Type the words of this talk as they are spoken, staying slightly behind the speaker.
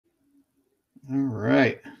All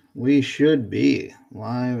right. We should be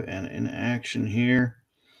live and in action here.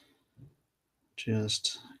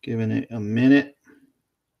 Just giving it a minute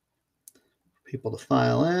for people to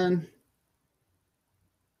file in.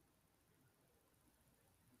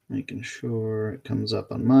 Making sure it comes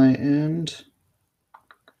up on my end.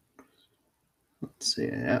 Let's see.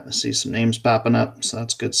 Yeah, I see some names popping up, so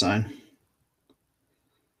that's a good sign.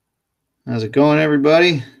 How's it going,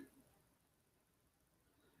 everybody?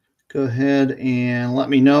 Go ahead and let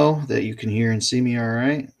me know that you can hear and see me all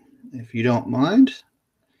right. If you don't mind,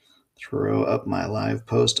 throw up my live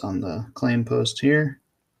post on the claim post here,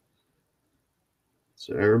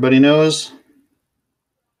 so everybody knows.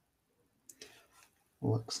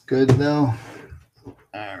 Looks good though.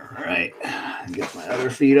 All right, get my other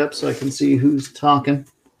feed up so I can see who's talking,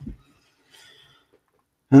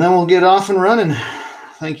 and then we'll get off and running.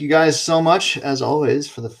 Thank you guys so much, as always,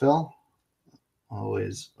 for the fill.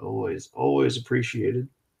 Always appreciated.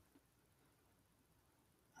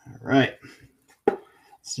 All right.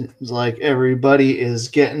 Seems like everybody is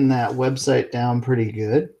getting that website down pretty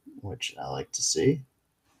good, which I like to see.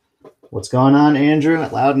 What's going on, Andrew?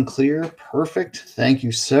 Loud and clear. Perfect. Thank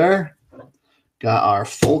you, sir. Got our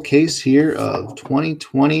full case here of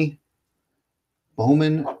 2020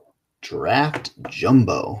 Bowman Draft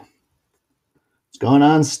Jumbo. What's going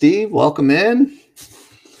on, Steve? Welcome in.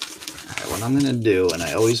 What I'm going to do, and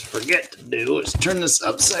I always forget to do, is turn this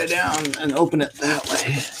upside down and open it that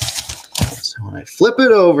way. So when I flip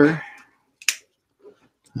it over,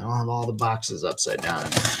 I don't have all the boxes upside down.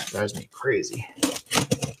 It drives me crazy.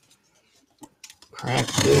 Crack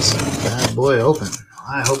this bad boy open.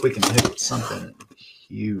 I hope we can hit something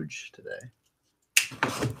huge today.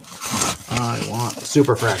 I want a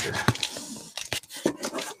super fractor.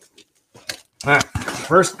 All right,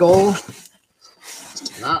 first goal.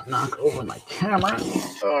 Not knock over my camera.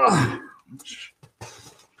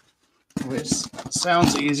 Which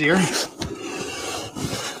sounds easier.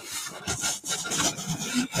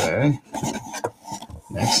 Okay.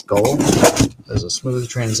 Next goal is a smooth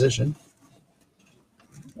transition.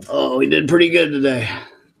 Oh, we did pretty good today.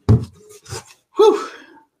 Whew.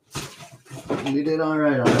 We did all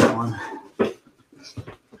right on that one.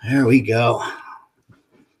 There we go.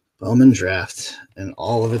 Bowman Draft in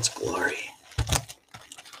all of its glory.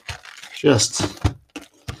 Just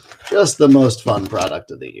the most fun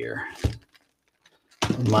product of the year,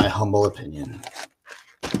 in my humble opinion.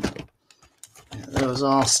 Yeah, that was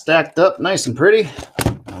all stacked up nice and pretty,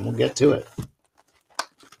 and we'll get to it.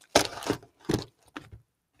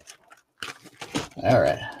 All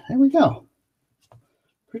right, here we go.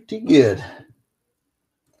 Pretty good.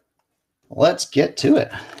 Let's get to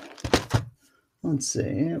it. Let's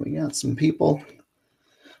see, we got some people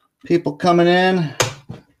coming in.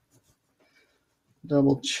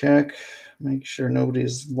 Double check, make sure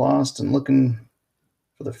nobody's lost and looking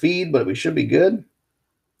for the feed, but we should be good.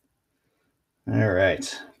 All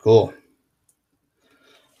right, cool.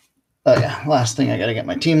 Oh yeah, last thing, I got to get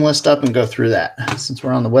my team list up and go through that. Since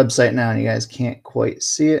we're on the website now and you guys can't quite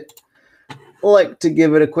see it, I like to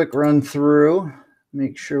give it a quick run through,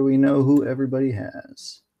 make sure we know who everybody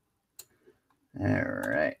has. All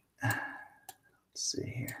right, let's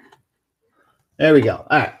see here. There we go.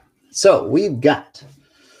 All right. So we've got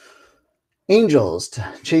Angels,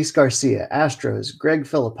 Chase Garcia, Astros, Greg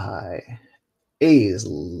Philippi, A's,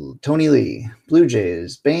 Tony Lee, Blue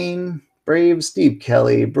Jays, Bain, Braves, Steve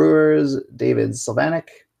Kelly, Brewers, David Sylvanik,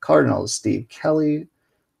 Cardinals, Steve Kelly,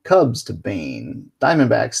 Cubs to Bain,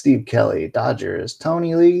 Diamondbacks, Steve Kelly, Dodgers,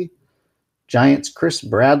 Tony Lee, Giants, Chris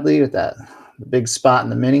Bradley with the big spot in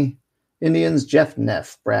the mini, Indians, Jeff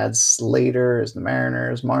Neff, Brad Slater is the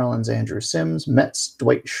Mariners, Marlins, Andrew Sims, Mets,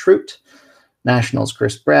 Dwight Schrute, Nationals,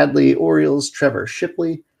 Chris Bradley, Orioles, Trevor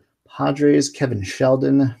Shipley, Padres, Kevin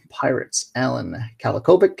Sheldon, Pirates, Alan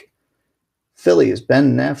Kalikovic, Phillies,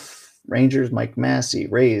 Ben Neff, Rangers, Mike Massey,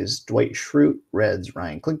 Rays, Dwight Schrute, Reds,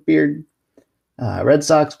 Ryan Klinkbeard, Red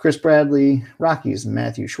Sox, Chris Bradley, Rockies,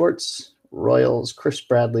 Matthew Schwartz, Royals, Chris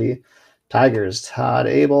Bradley, Tigers, Todd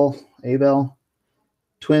Abel,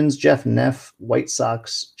 Twins, Jeff Neff, White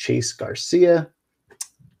Sox, Chase Garcia,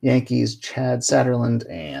 Yankees, Chad Satterland,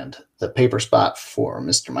 and the paper spot for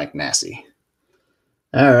Mr. Mike Massey.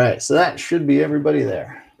 All right, so that should be everybody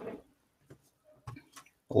there.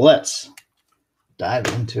 Let's dive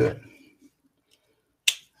into it.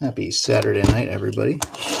 Happy Saturday night, everybody.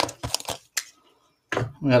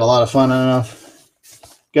 We had a lot of fun. I don't know if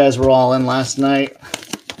you guys were all in last night.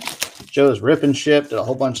 Joe's Rip and Ship did a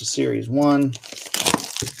whole bunch of Series 1.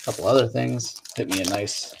 A couple other things. Hit me a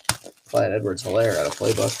nice Clyde Edwards-Helaire out of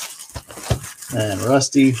Playbook. And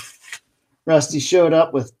Rusty showed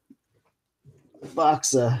up with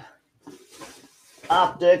box of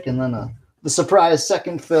Optic, and then the surprise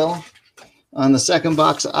second fill on the second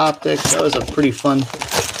box of Optic. That was a pretty fun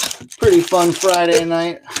Friday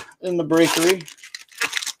night in the breakery.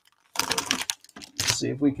 Let's see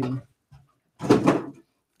if we can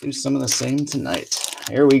do some of the same tonight.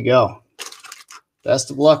 Here we go.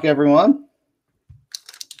 Best of luck, everyone.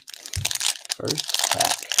 First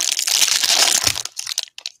pack.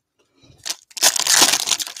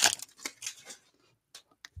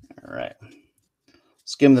 All right.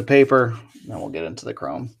 Skim the paper, then we'll get into the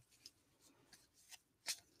chrome.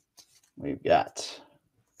 We've got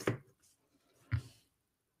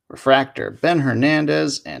Refractor, Ben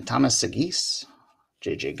Hernandez and Thomas Segis,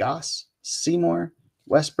 J.J. Goss, Seymour,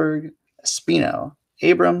 Westberg, Espino,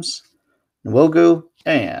 Abrams, Nwogu,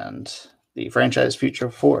 and the franchise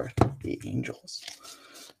future for the Angels.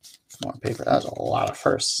 More paper. That was a lot of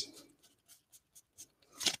firsts.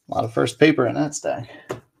 A lot of first paper in that stack.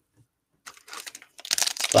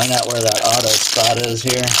 Find out where that auto spot is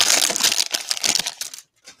here.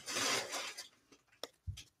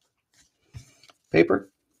 Paper.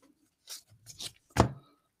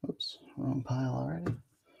 Oops, wrong pile already.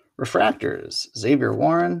 Refractors. Xavier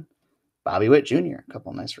Warren, Bobby Witt Jr. A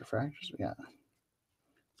couple nice refractors. We got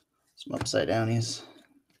some upside downies.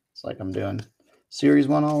 It's like I'm doing Series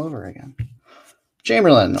 1 all over again.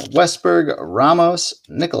 Chamberlain, Westberg, Ramos,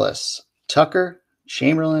 Nicholas, Tucker,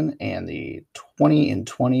 Chamberlain, and the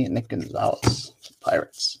 20/20 Nick Gonzalez.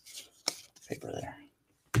 Pirates. Paper there.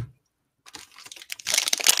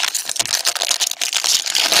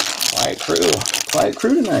 Quiet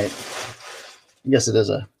crew tonight. I guess it is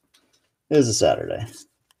a Saturday.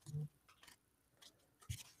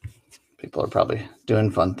 People are probably doing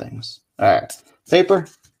fun things. All right. Paper.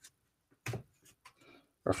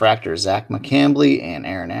 Refractor, Zach McCambley and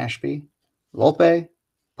Aaron Ashby. Volpe,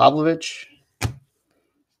 Pavlovich.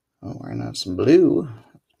 Oh, we're going to have some blue.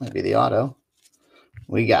 Might be the auto.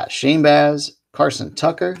 We got Shane Baz, Carson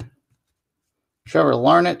Tucker, Trevor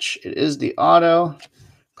Larnach. It is the auto.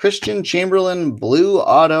 Christian Chamberlain, blue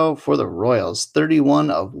auto for the Royals.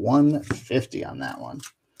 31/150 on that one.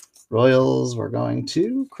 Royals, we're going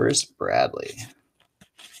to Chris Bradley.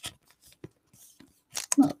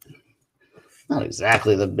 Not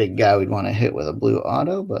exactly the big guy we'd want to hit with a blue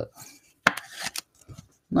auto, but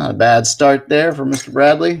not a bad start there for Mr.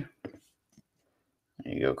 Bradley.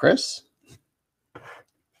 There you go, Chris.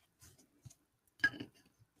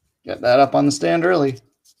 Get that up on the stand early.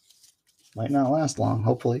 Might not last long,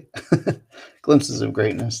 hopefully. Glimpses of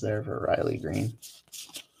greatness there for Riley Green.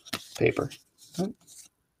 Paper. All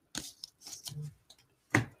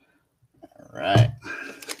right.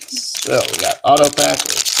 So we got auto pack,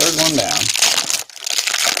 third one down.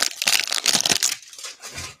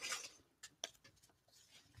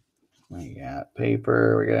 We got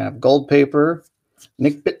paper. We're going to have gold paper.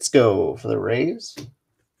 Nick Bitsko for the Rays.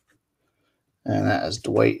 And that is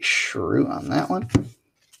Dwight Schrute on that one.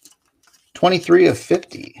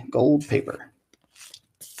 23/50 gold paper.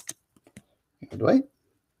 Here, Dwight.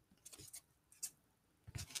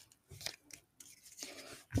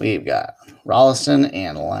 We've got Rollison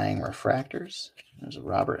and Lang refractors. There's a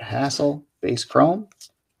Robert Hassel base chrome.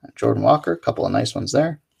 Jordan Walker, a couple of nice ones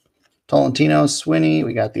there. Tolentino, Swinney.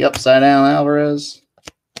 We got the upside down Alvarez.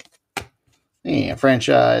 And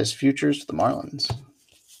franchise futures for the Marlins.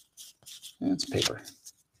 That's paper.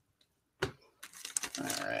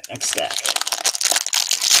 All right, next stack.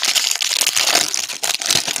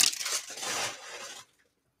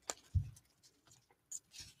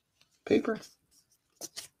 Paper.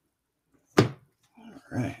 All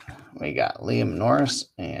right, we got Liam Norris,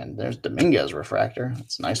 and there's Dominguez refractor.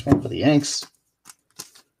 That's a nice one for the Yanks.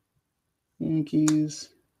 Yankees.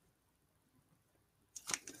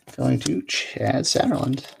 Going to Chad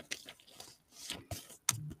Satterland.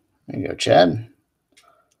 There you go, Chad.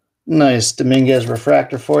 Nice Dominguez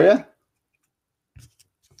refractor for you.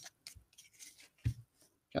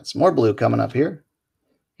 Got some more blue coming up here.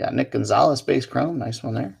 Got Nick Gonzalez base chrome. Nice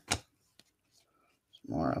one there. Some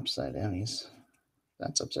more upside downies.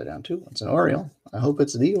 That's upside down too. It's an Oriole. I hope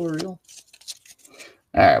it's the Oriole.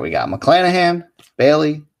 All right, we got McClanahan,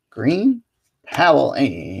 Bailey, Green, Powell,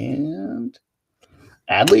 and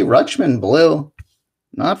Adley Rutschman blue.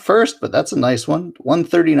 Not first, but that's a nice one.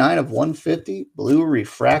 139/150 blue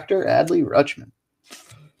refractor, Adley Rutschman.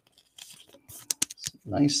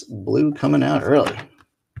 Nice blue coming out early.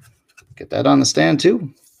 Get that on the stand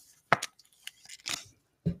too.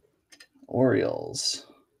 Orioles.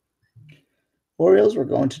 Orioles, we're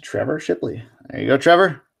going to Trevor Shipley. There you go,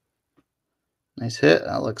 Trevor. Nice hit.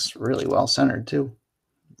 That looks really well centered too.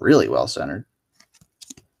 Really well centered.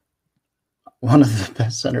 one of the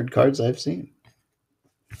best centered cards I've seen.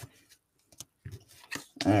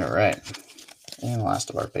 All right. And last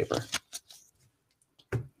of our paper.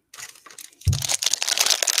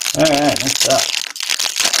 All right, next up.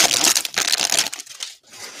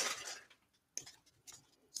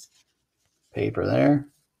 Paper there.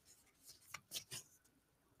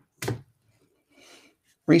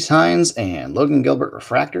 Reese Hines and Logan Gilbert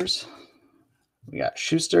refractors. We got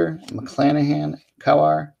Schuster, McClanahan,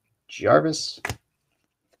 Kowar, Jarvis.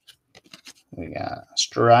 We got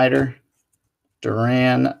Strider,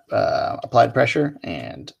 Duran, Applied Pressure,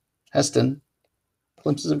 and Heston,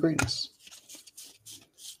 Glimpses of Greatness.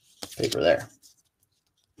 Paper there.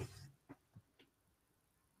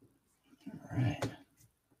 All right.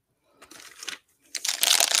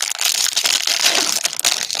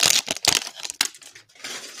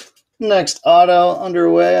 Next auto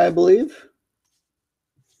underway, I believe.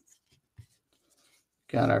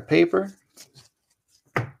 Got our paper.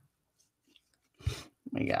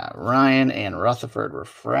 We got Ryan and Rutherford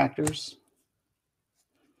refractors.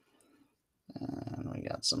 And we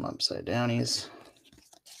got some upside downies.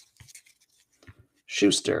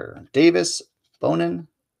 Schuster, Davis, Bowman,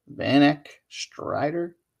 Vanek,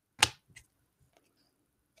 Strider.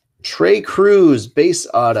 Trey Cruz, base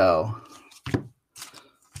auto.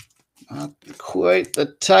 Not quite the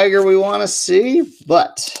Tiger we want to see,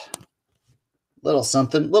 but little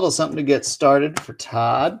something to get started for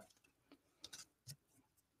Todd.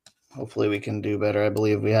 Hopefully we can do better. I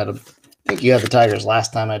believe we had I think you had the Tigers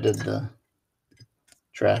last time I did the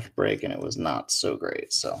draft break, and it was not so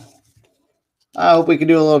great. So I hope we can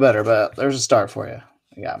do a little better, but there's a start for you.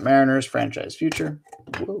 We got Mariners, franchise future.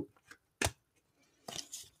 Whoa.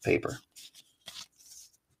 Paper.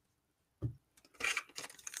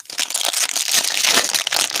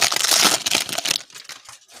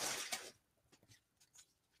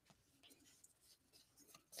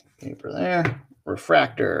 Paper there.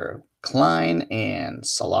 Refractor, Klein and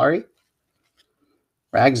Solari.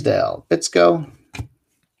 Ragsdale, Bitsko.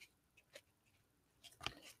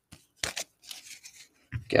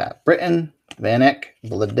 Got Britton, Vanek,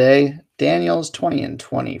 Blade, Daniels, 20 and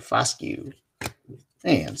 20, Foscue,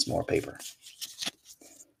 and some more paper.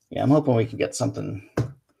 Yeah, I'm hoping we can get something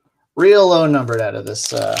real low numbered out of this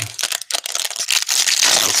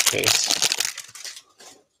case.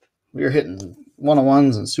 We were hitting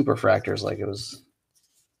 101s and superfractors like it was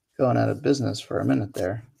going out of business for a minute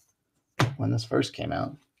there when this first came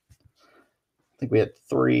out. I think we had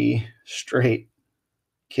 3 straight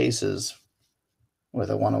cases with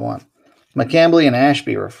a 101. McCambly and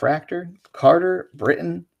Ashby refractor. Carter,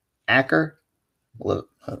 Britton, Acker,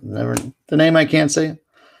 never the name I can't say.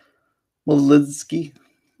 Molitsky.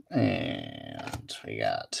 And we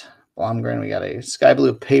got Blomgren. We got a sky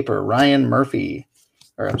blue paper. Ryan Murphy.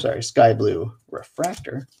 Or I'm sorry, sky blue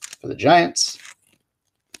refractor for the Giants.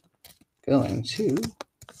 Going to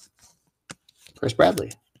Chris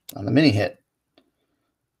Bradley on the mini hit.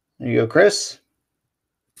 There you go, Chris.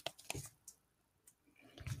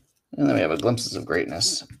 And then we have a Glimpses of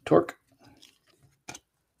Greatness. Torque.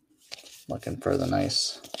 Looking for the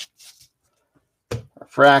nice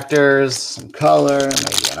refractors, some color,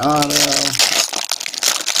 maybe an auto.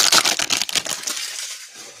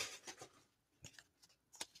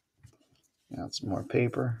 Got some more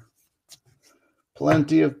paper.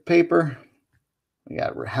 Plenty of paper. We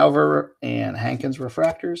got Hauver and Hankins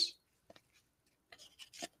refractors.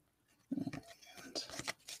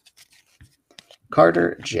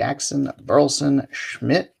 Carter, Jackson, Burleson,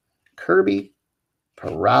 Schmidt, Kirby,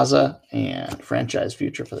 Peraza, and franchise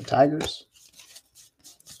future for the Tigers.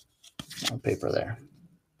 No paper there.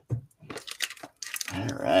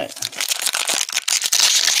 All right.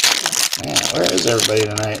 Man, where is everybody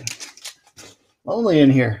tonight? Lonely in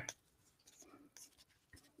here.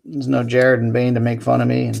 There's no Jared and Bain to make fun of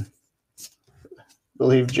me. And I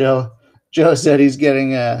believe Joe said he's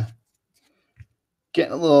getting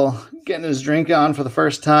his drink on for the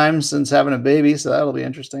first time since having a baby, so that'll be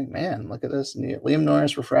interesting. Man, look at this. Liam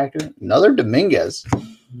Norris refractor. Another Dominguez.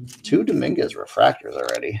 2 Dominguez refractors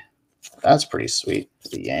already. That's pretty sweet for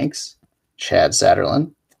the Yanks. Chad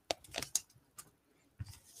Satterlin.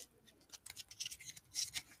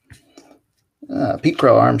 Pete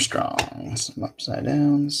Crow Armstrong. Some upside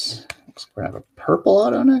downs. Looks like we're going to have a purple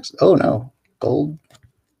auto next. Oh, no. Gold.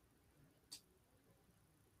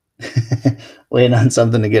 Waiting on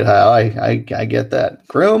something to get high. I get that.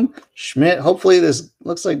 Groom, Schmidt. Hopefully this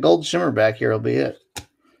looks like gold shimmer back here will be it.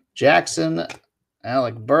 Jackson,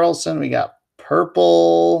 Alec Burleson. We got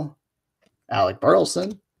purple Alec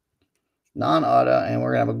Burleson. Non-auto. And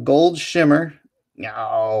we're going to have a gold shimmer.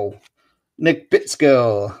 No. Nick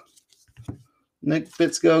Bitsko. Nick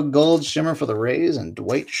Bitsko, gold shimmer for the Rays, and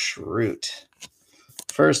Dwight Schrute.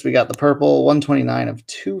 First, we got the purple 129 of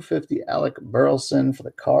 250 Alec Burleson for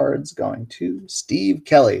the Cards going to Steve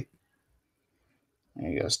Kelly. There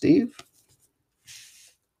you go, Steve.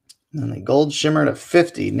 And then the gold shimmer to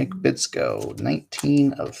 50, Nick Bitsko,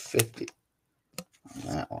 19 of 50 on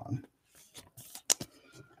that one.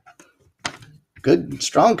 Good,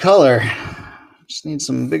 strong color. Just need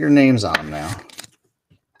some bigger names on them now.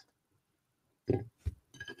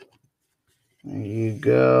 There you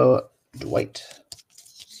go, Dwight.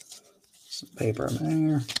 Some paper in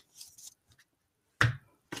there.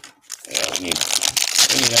 Yeah, we need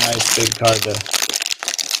a nice big card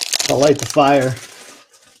to light the fire.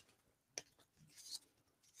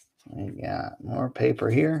 We got more paper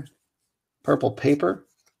here. Purple paper.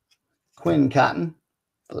 Quinn Cotton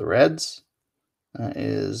for the Reds. That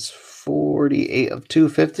is 48 of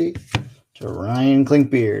 250 to Ryan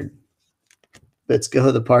Klinkbeard. Let's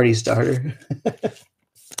go, the party starter.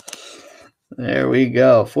 There we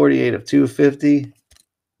go. 48 of 250.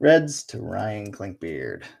 Reds to Ryan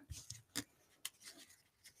Klinkbeard.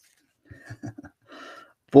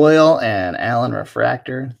 Boyle and Allen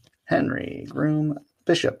refractor. Henry, Groom,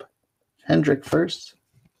 Bishop. Hendrick first.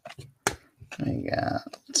 We got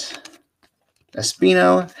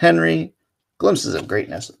Espino, Henry, Glimpses of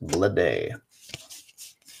Greatness, Blade.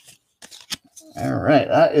 All right,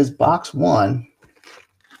 that is box one.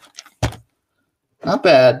 Not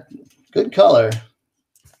bad. Good color.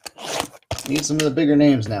 Need some of the bigger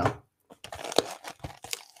names now.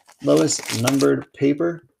 Lowest numbered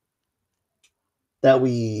paper that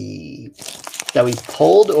we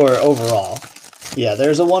pulled or overall? Yeah,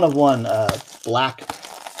 there's a one of one black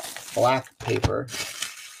paper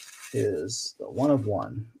is the one of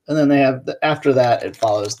one. And then they have after that it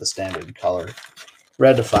follows the standard color.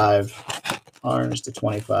 Red to 5, orange to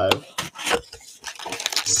 25.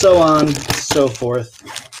 So on, so forth.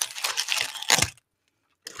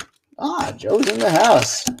 Ah, Joe's in the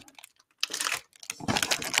house.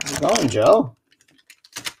 How's it going, Joe?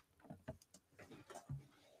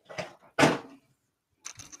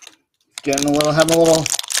 Having a little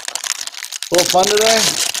fun today.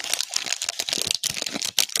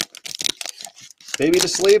 Baby to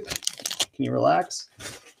sleep. Can you relax?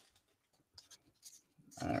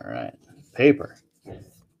 All right, paper.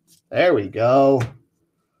 There we go.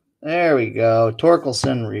 There we go.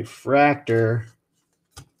 Torkelson refractor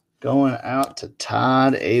going out to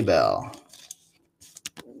Todd Abel.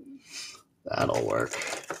 That'll work.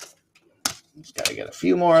 Just got to get a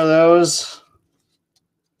few more of those.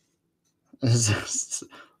 Is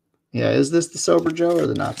this the sober Joe or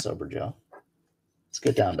the not sober Joe? Let's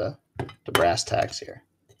get down to brass tacks here.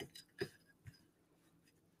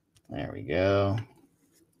 There we go.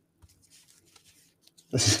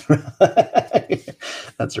 That's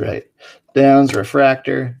right. Downs,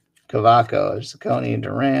 refractor, Cavaco, Ciccone,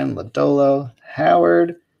 Duran, Lodolo,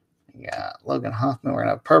 Howard. We got Logan Hoffman. We're going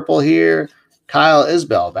to have purple here. Kyle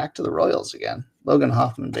Isbell, back to the Royals again. Logan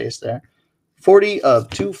Hoffman base there. 40 of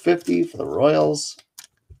 250 for the Royals.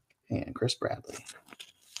 And Chris Bradley.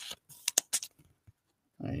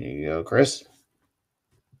 There you go, Chris.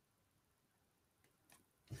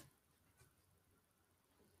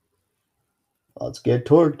 Let's get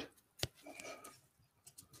torqued.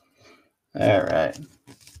 All right.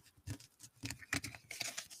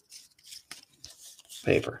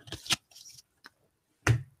 Paper.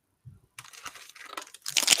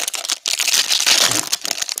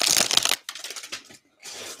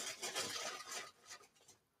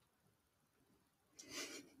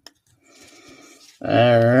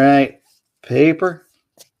 All right, paper.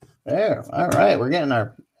 There. All right, we're getting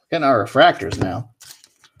our refractors now.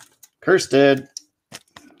 Kirsted.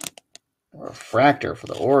 Refractor for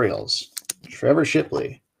the Orioles. Trevor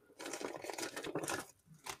Shipley.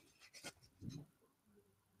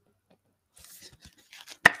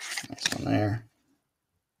 Nice one there.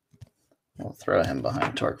 We'll throw him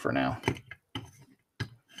behind Torque for now.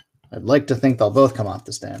 I'd like to think they'll both come off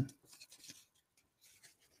the stand.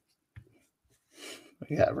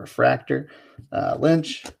 We got refractor,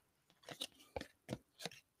 Lynch.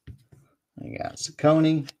 We got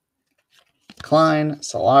Ciccone, Klein,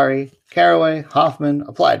 Solari, Caraway, Hoffman,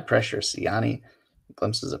 Applied Pressure, Ciani,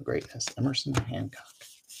 Glimpses of Greatness, Emerson, Hancock.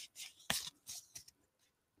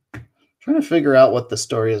 Trying to figure out what the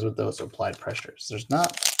story is with those applied pressures. There's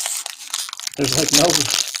like no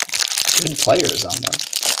good players on them.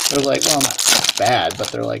 They're like, well, not bad, but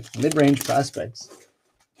they're like mid-range prospects.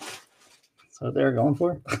 That's what they're going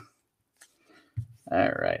for.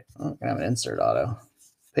 All right. Oh, we're going to have an insert auto.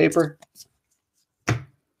 Paper.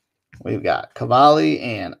 We've got Cavalli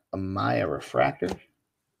and Amaya Refractor.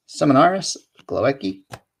 Seminaris Glowecki.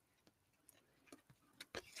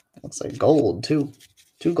 Looks like gold, too.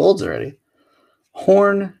 2 golds already.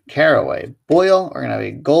 Horn Caraway. Boyle, we're going to have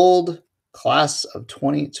a gold class of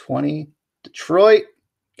 2020. Detroit.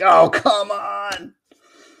 Oh, come on.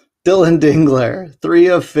 Dylan Dingler. 3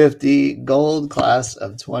 of 50. Gold class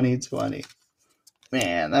of 2020.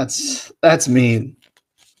 Man, that's mean.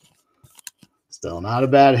 Still not a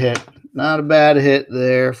bad hit. Not a bad hit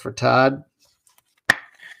there for Todd.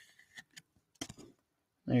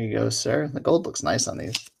 There you go, sir. The gold looks nice on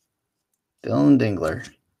these. Dylan Dingler.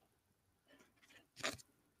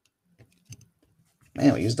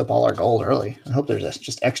 Man, we used up all our gold early. I hope there's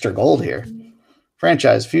just extra gold here.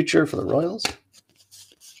 Franchise future for the Royals.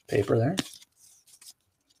 Paper there.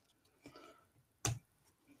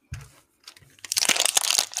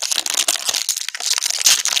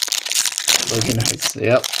 Looking nice.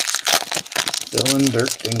 Yep. Dylan Dirk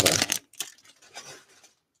Dingler.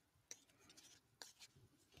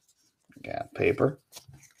 Got paper.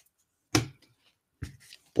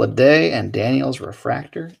 Blade and Daniels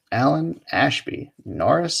Refractor. Allen, Ashby,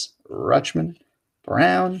 Norris, Rutschman,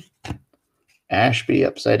 Brown, Ashby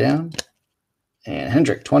upside down, and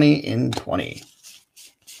Hendrick 20 in 20.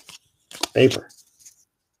 Paper.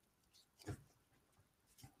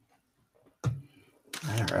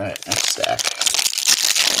 All right, next stack.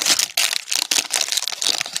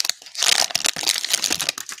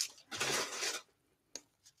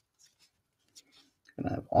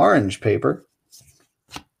 Gonna have orange paper.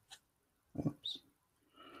 Whoops.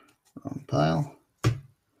 Wrong pile.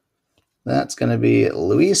 That's going to be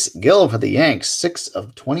Luis Gill for the Yanks, 6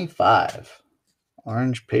 of 25.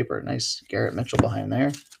 Orange paper. Nice Garrett Mitchell behind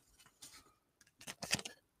there.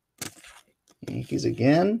 Yankees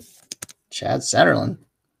again. Chad Satterlin.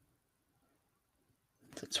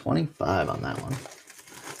 To 25 on that one.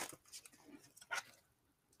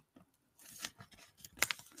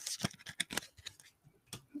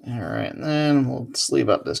 All right, and then we'll sleeve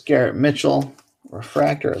up this Garrett Mitchell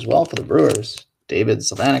refractor as well for the Brewers. David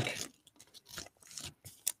Sylvanik.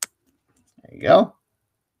 There you go.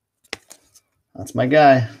 That's my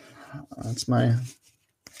guy. That's my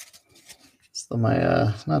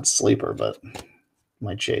not sleeper, but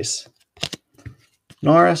my chase.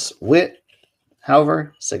 Norris, Witt,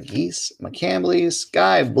 Hauver, Sagis, McCambly,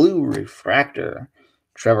 Sky Blue Refractor.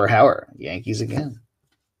 Trevor Hauer, Yankees again.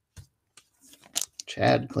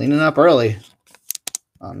 Chad cleaning up early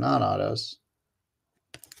on non-autos.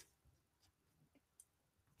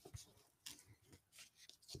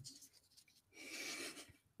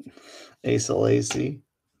 Asa Lacy,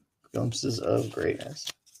 glimpses of greatness.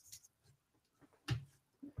 All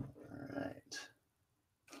right.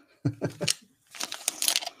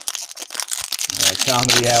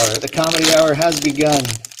 Comedy hour. The comedy hour has begun.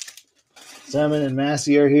 Simon and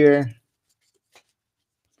Massey are here.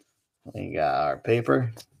 We got our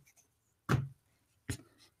paper.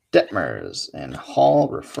 Detmers and Hall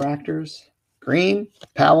refractors. Green,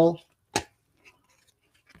 Powell.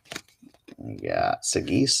 We got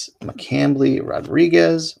Sagis, McCambly,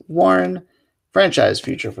 Rodriguez, Warren. Franchise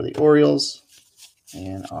future for the Orioles.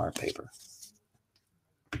 And our paper.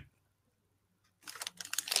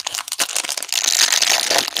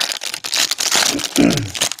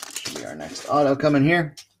 Should be our next auto coming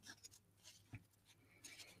here.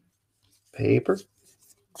 Paper.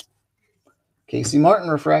 Casey Martin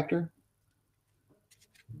refractor.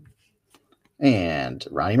 And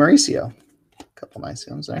Ronnie Mauricio. A couple nice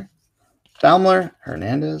ones there. Baumler,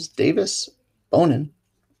 Hernandez, Davis, Bowman.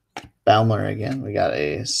 Baumler again. We got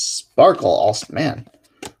a sparkle. Man,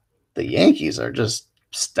 the Yankees are just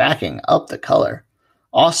stacking up the color.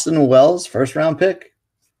 Austin Wells, first round pick.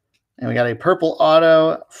 And we got a purple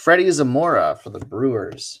auto, Freddie Zamora for the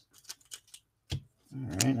Brewers. All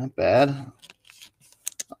right, not bad.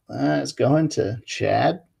 That is going to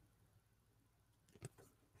Chad.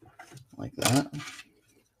 Like that.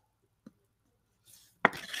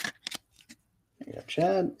 There you go,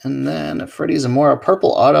 Chad. And then Freddie Zamora,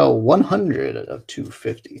 purple auto, 100 of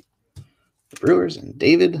 250. The Brewers and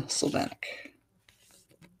David Sylvanik.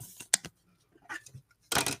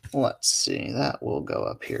 Let's see. That will go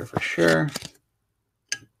up here for sure.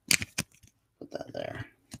 Put that there.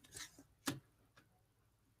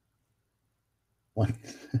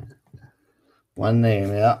 One name,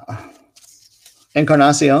 yeah.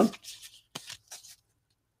 Encarnacion.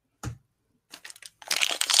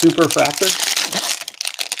 Superfractor.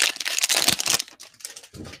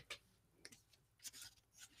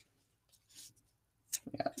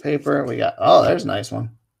 We got paper. We got, oh, there's a nice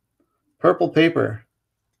one. Purple paper.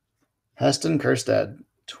 Heston Kjerstad,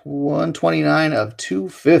 129 of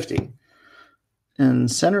 250.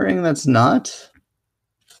 And centering, that's not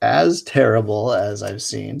as terrible as I've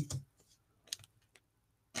seen.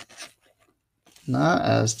 Not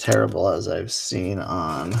as terrible as I've seen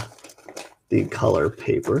on the color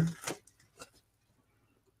paper.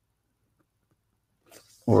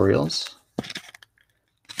 Orioles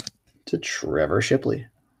to Trevor Shipley.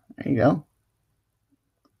 There you go.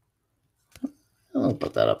 I'll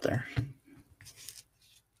put that up there.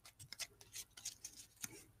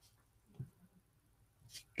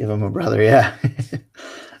 Give him a brother, yeah.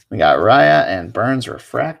 We got Raya and Burns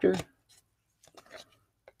refractor.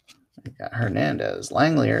 We got Hernandez,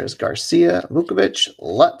 Langeliers, Garcia, Vukovic,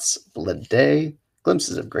 Lutz, Blade,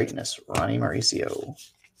 glimpses of greatness, Ronnie Mauricio.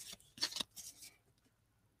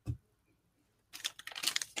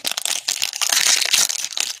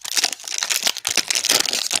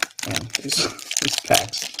 Man, these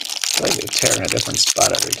packs, it's like they tear in a different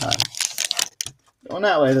spot every time. Going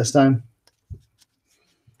that way this time.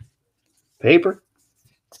 Paper.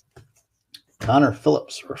 Connor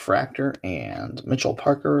Phillips refractor and Mitchell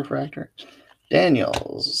Parker refractor.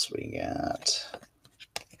 Daniels, we got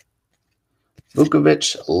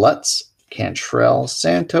Vukovic, Lutz, Cantrell,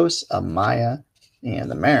 Santos, Amaya, and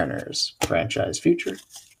the Mariners franchise future.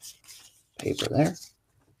 Paper there.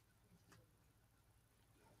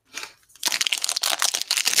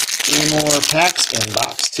 Three more packs in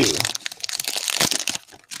box 2.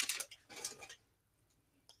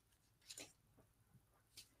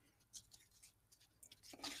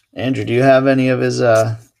 Andrew, do you have any of his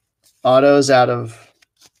autos out of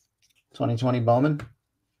 2020 Bowman?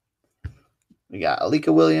 We got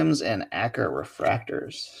Alika Williams and Acker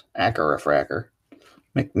refractors. Acker refractor.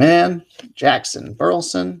 McMahon, Jackson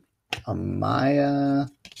Burleson, Amaya,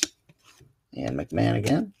 and McMahon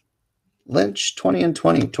again. Lynch, 20 and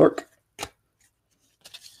 20, Torque.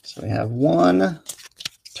 So we have one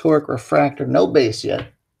Torque refractor, no base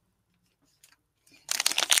yet.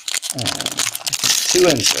 And 2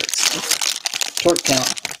 inserts. Torque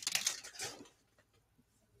count.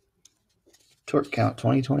 Torque count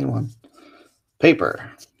 2021.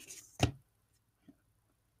 Paper.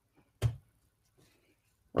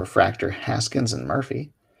 Refractor Haskins and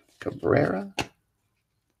Murphy. Cabrera.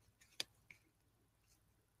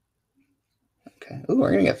 Okay. Ooh,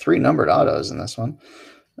 we're going to get 3 numbered autos in this one.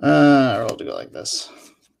 Roll to go like this.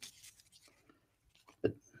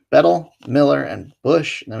 Bettle, Miller, and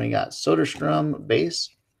Bush. And then we got Soderstrom, base.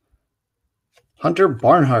 Hunter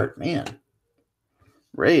Barnhart, man.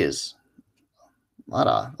 Rays.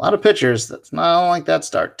 A lot of pitchers. That's not, I don't like that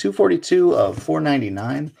start. 242 of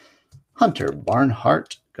 499. Hunter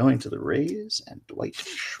Barnhart going to the Rays, and Dwight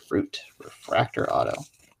Schrute, refractor auto.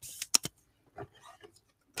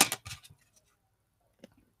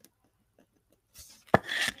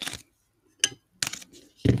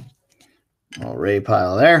 Little Ray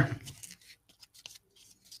pile there.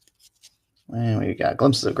 And we got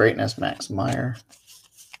glimpses of greatness, Max Meyer.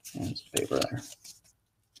 And some paper there.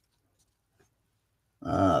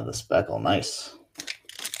 The speckle, nice.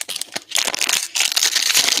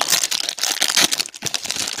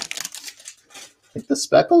 I think the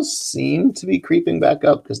speckles seem to be creeping back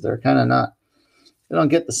up because they're kind of not, they don't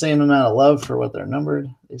get the same amount of love for what they're numbered.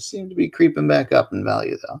 They seem to be creeping back up in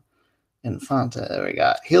value though. Infanta, there we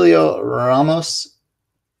got Helio Ramos,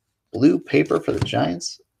 blue paper for the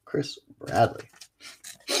Giants, Chris Bradley.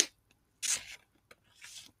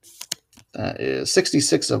 That is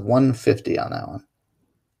 66 of 150 on that one.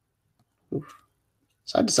 Oof.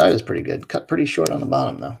 Side to side is pretty good. Cut pretty short on the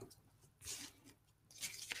bottom though.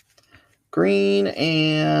 Green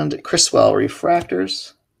and Criswell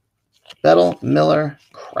refractors. Bettle, Miller,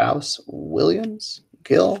 Krause, Williams,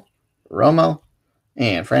 Gill, Romo,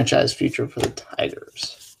 and franchise future for the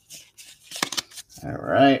Tigers. All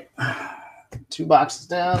right. 2 boxes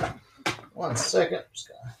down. 1 second. Just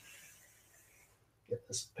gotta get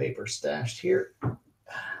this paper stashed here.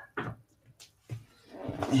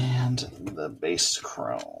 And the base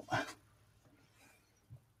chrome.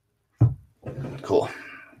 Cool.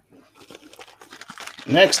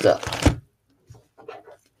 Next up.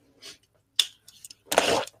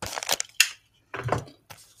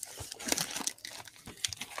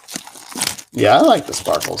 Yeah, I like the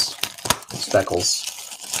sparkles, speckles,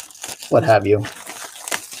 what have you.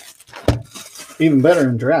 Even better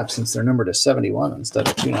in draft since they're numbered to 71 instead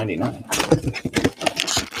of 299.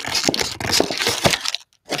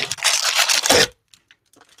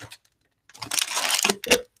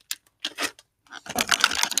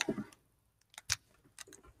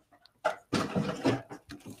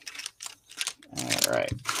 All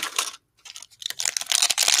right.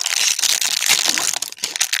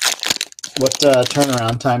 What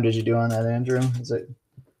turnaround time did you do on that, Andrew? Is it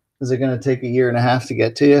going to take a year and a half to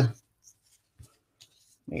get to you?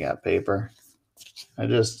 You got paper. I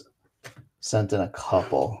just sent in a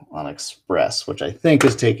couple on Express, which I think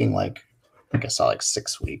is taking I think I saw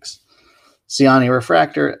 6 weeks. Ciani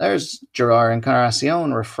Refractor. There's Gerard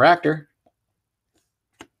Encarnacion Refractor.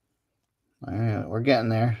 All right, we're getting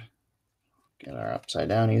there. Get our upside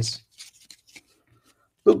downies.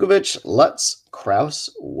 Vukovic, Lutz,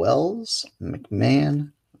 Kraus, Wells,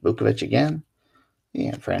 McMahon, Vukovic again,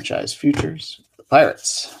 and franchise futures for the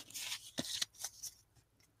Pirates.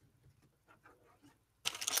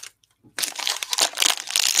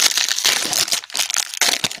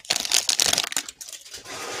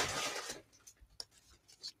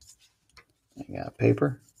 I got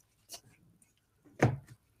paper.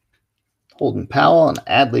 Holden Powell and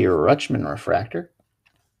Adley Rutschman Refractor.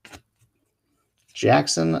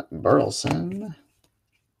 Jackson Burleson.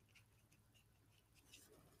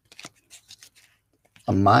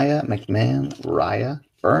 Amaya McMahon Raya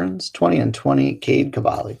Burns. 20 and 20. Cade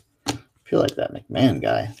Cavalli. I feel like that McMahon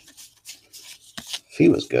guy, if he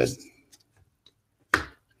was good,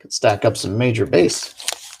 could stack up some major base.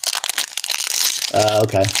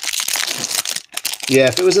 Okay. Yeah,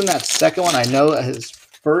 if it was in that second one, I know his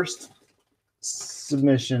first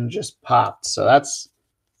submission just popped. So that's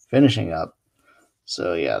finishing up.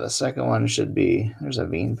 So yeah, the second one should be, there's a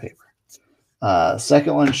Veen paper.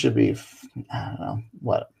 Second one should be, I don't know,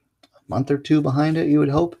 what, a month or two behind it, you would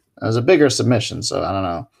hope? It was a bigger submission, so I don't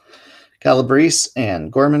know. Calabrese and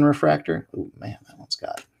Gorman Refractor. Oh man, that one's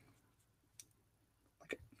got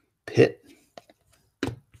like a pit.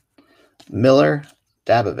 Miller,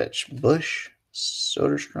 Dabovich, Bush,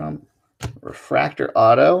 Soderstrom, Refractor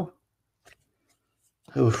Auto.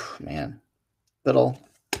 Oof, man. Biddle.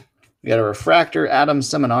 We got a Refractor, Adam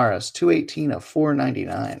Seminaris, 218 of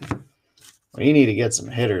 499. We need to get some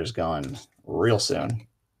hitters going real soon.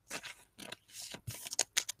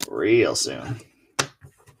 Real soon.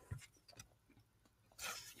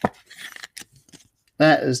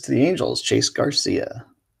 That is to the Angels, Chase Garcia.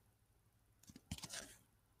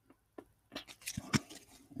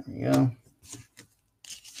 There you go.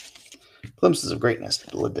 Glimpses of greatness,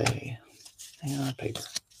 middle of the day. And paper.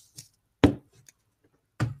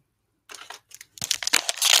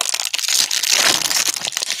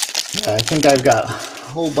 Yeah, I think I've got a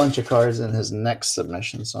whole bunch of cards in his next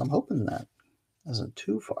submission, so I'm hoping that isn't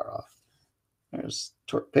too far off. There's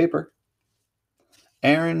Torque paper.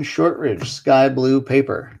 Aaron Shortridge, Sky Blue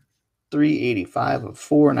paper. 385 of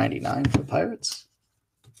 499 for Pirates.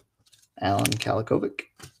 Alan Kalikovic.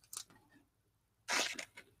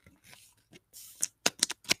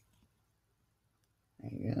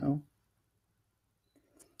 There you go.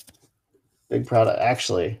 Big product.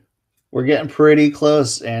 Actually, we're getting pretty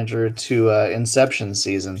close, Andrew, to Inception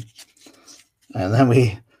season. And then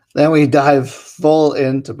we dive full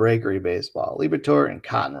into Breakery Baseball. Libertor and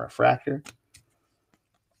Cotton Refractor.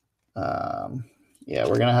 Yeah,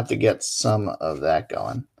 we're going to have to get some of that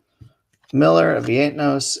going. Miller,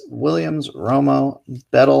 Vietnos, Williams, Romo,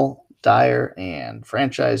 Bettle, Dyer, and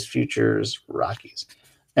Franchise Futures Rockies.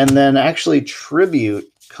 And then actually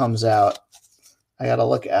Tribute comes out. I got to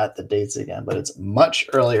look at the dates again, but it's much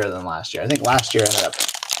earlier than last year. I think last year ended up,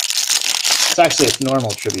 it's actually its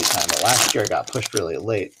normal Tribute time, but last year it got pushed really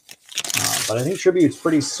late. But I think Tribute's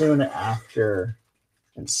pretty soon after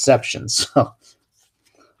Inception, so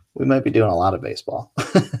we might be doing a lot of baseball.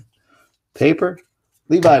 Paper,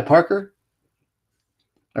 Levi Parker,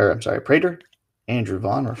 Prater, Andrew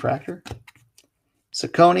Vaughn, Refractor,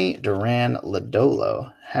 Saccone, Duran,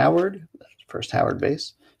 Lodolo, Howard, first Howard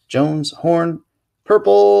base, Jones, Horn,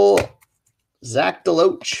 Purple, Zach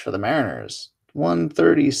DeLoach for the Mariners,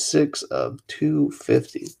 136 of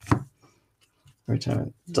 250. Every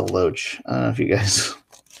time DeLoach, I don't know if you guys,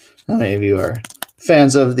 how many of you are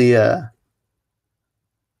fans of the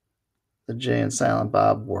Jay and Silent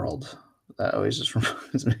Bob world? That always just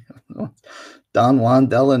reminds me of Don Juan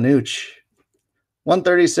Delanucci.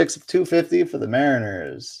 136 of 250 for the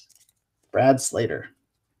Mariners. Brad Slater.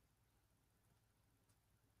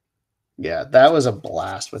 Yeah, that was a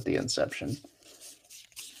blast with the Inception.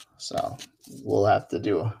 So we'll have to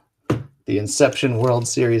do the Inception World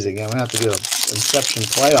Series again. We'll have to do an Inception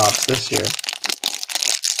playoffs this year.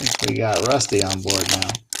 I think we got Rusty on board now.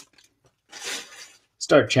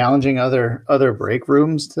 Start challenging other break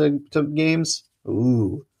rooms to games.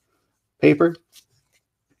 Ooh. Paper.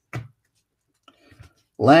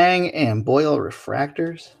 Lang and Boyle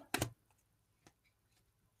Refractors.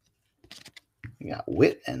 We got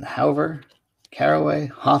Witt and Hauver, Caraway,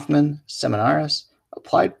 Hoffman, Seminaris,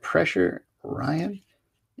 Applied Pressure, Ryan,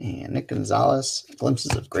 And Nick Gonzalez,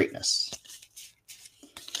 Glimpses of Greatness.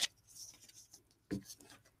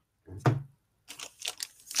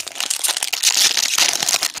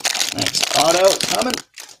 Next auto coming.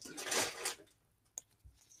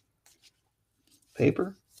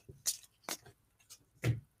 Paper.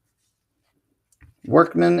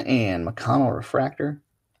 Workman and McConnell refractor.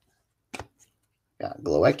 Got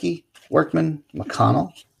Glowecki, Workman,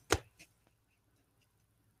 McConnell.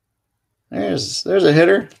 There's a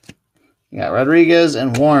hitter. We got Rodriguez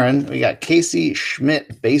and Warren. We got Casey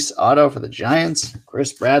Schmidt, base auto for the Giants.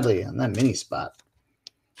 Chris Bradley on that mini spot.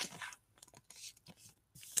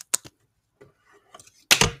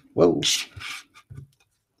 Whoa.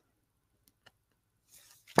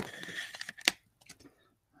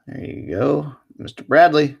 There you go, Mr.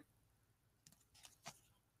 Bradley.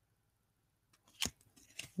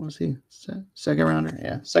 What was he? Second rounder?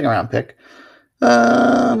 Yeah, second round pick.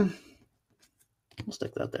 We'll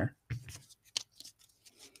stick that there.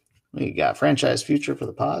 We got franchise future for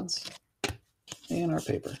the Pods and our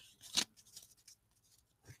paper.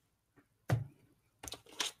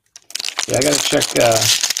 Yeah, I got to check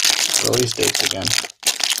release dates again.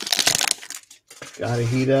 Got to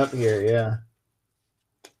heat up here, yeah.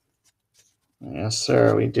 Yes,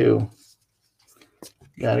 sir, we do.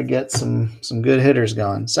 Got to get some good hitters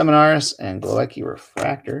going. Seminaris and Glowecki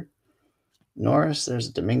refractor. Norris, there's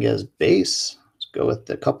a Dominguez base. Let's go with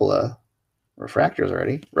a couple of refractors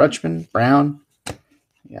already. Rutschman, Brown.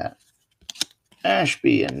 We got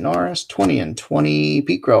Ashby and Norris. 20 and 20.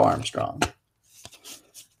 Pete Crow Armstrong.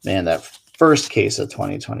 Man, that first case of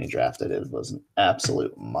 2020 drafted it was an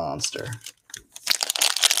absolute monster.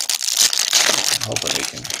 I'm hoping we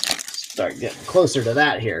can start getting closer to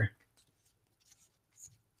that here.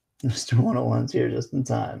 Mr. 101's here just in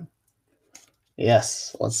time.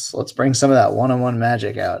 Yes, let's bring some of that one-on-one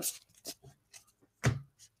magic out.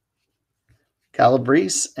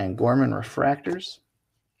 Calabrese and Gorman refractors.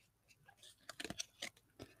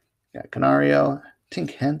 Got Canario,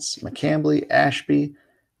 Tink Hentz, McCambly, Ashby,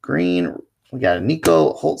 Green. We got a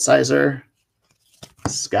Nico Holtsizer,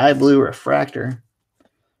 Sky Blue refractor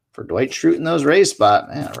for Dwight Schrute in those Rays spot.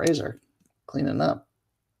 Man, Rays are cleaning up.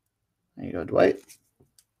 There you go, Dwight.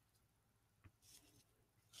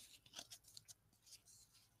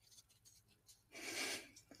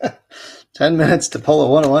 $10 minutes to pull a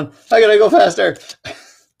 101. How can I go faster?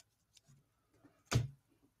 I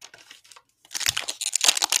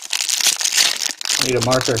need a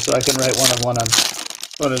marker so I can write one-on-one on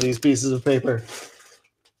one of these pieces of paper.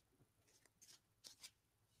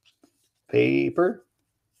 Paper.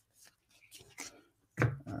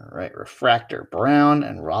 All right, refractor. Brown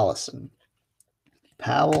and Rollison.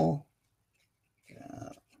 Powell.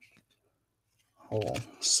 Whole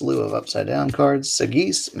slew of upside-down cards.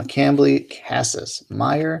 Sagis, McCambly, Cassis,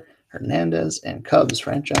 Meyer, Hernandez, and Cubs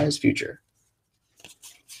franchise future.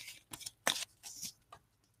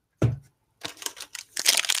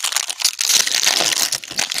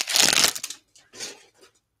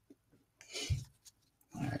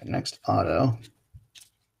 All right, next auto.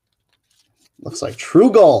 Looks like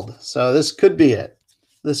True Gold. So this could be it.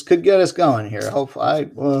 This could get us going here. I hope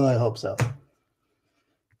so.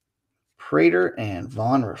 Prater and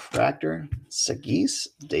Vaughn refractor. Sagis,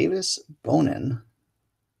 Davis, Bowman.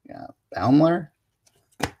 Yeah, Baumler.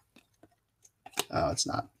 Oh, it's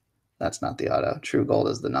not. That's not the auto. True Gold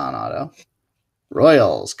is the non-auto.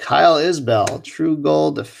 Royals, Kyle Isbell. True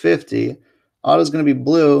Gold to 50. Auto's going to be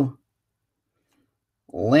blue.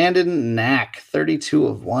 Landon Knack, 32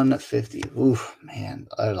 of 150. Oof, man,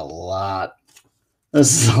 that's a lot.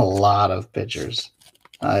 This is a lot of pitchers.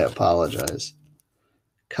 I apologize.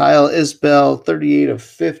 Kyle Isbell, 38 of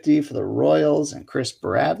 50 for the Royals, and Chris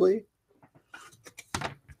Bradley.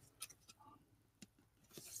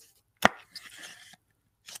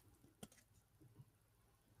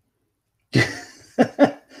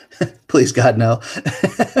 Please, God, no.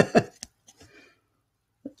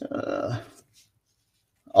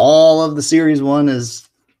 All of the Series 1 is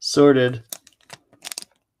sorted.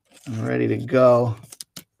 I'm ready to go.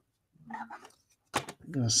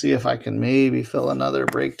 I'm going to see if I can maybe fill another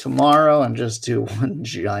break tomorrow and just do one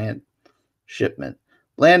giant shipment.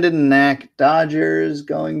 Landon Knack, Dodgers,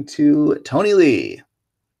 going to Tony Lee.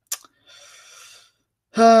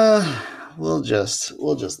 We'll just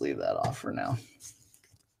leave that off for now.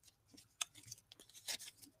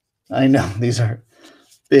 I know these are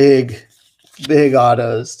big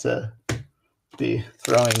autos to be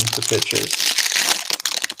throwing to pitchers.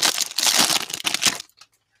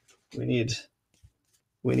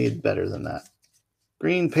 We need better than that.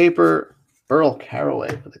 Green paper, Burl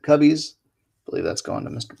Carraway for the Cubbies. I believe that's going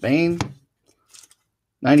to Mr. Bain.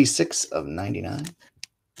 96 of 99.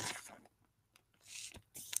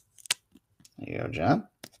 There you go, John.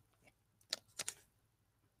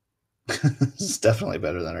 This is definitely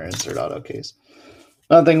better than our insert auto case.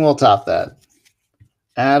 Nothing will top that.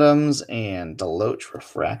 Adams and Deloach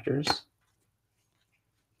refractors.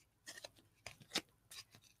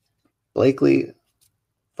 Blakely,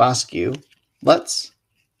 Foscue, Lutz,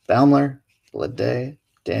 Baumler, Leday,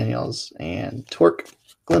 Daniels, and Torque.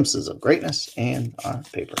 Glimpses of greatness and on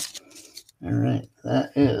paper. All right,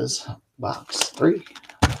 that is box 3.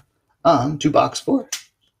 On to box 4.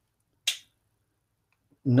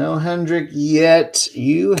 No Hendrick yet.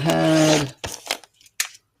 You had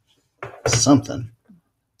something.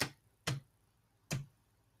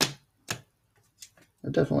 I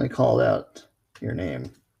definitely called out your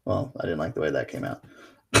name. Well, I didn't like the way that came out.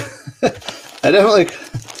 I definitely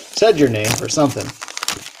said your name for something.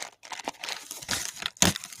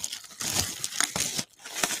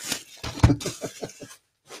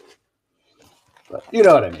 But you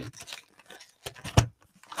know what I mean.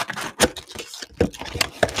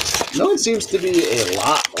 No one seems to be a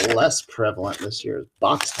lot less prevalent this year as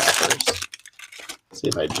box toppers. See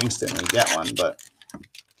if I jinxed it and get one, but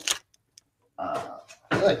I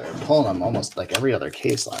feel like they're pulling them almost like every other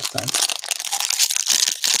case last time.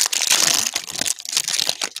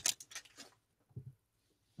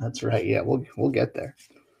 That's right. Yeah, we'll get there.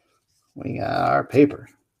 We got our paper.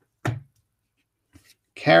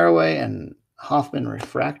 Caraway and Hoffman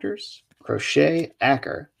refractors. Crochet,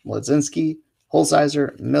 Acker, Mladzinski,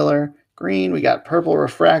 Holsizer, Miller, Green. We got purple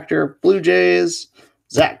refractor, Blue Jays,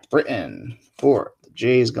 Zach Britton for the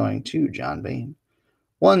Jays going to John Bain.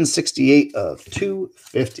 168 of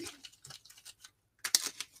 250.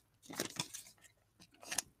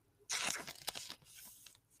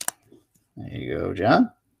 There you go,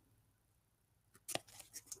 John.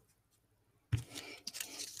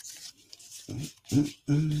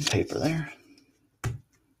 Paper there.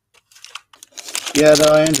 Yeah,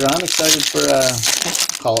 though, Andrew, I'm excited for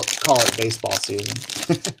call it baseball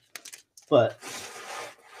season. But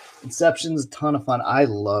Inception's a ton of fun. I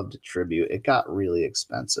loved Tribute. It got really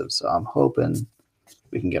expensive, so I'm hoping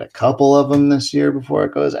we can get a couple of them this year before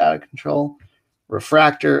it goes out of control.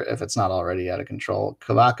 Refractor, if it's not already out of control.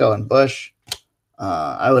 Cavaco and Bush.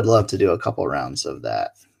 I would love to do a couple rounds of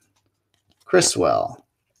that. Criswell.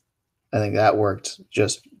 I think that worked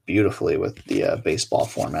just beautifully with the baseball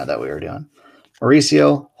format that we were doing.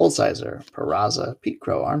 Mauricio, Holsizer, Peraza, Pete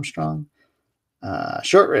Crow, Armstrong,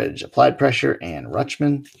 Shortridge, Applied Pressure, and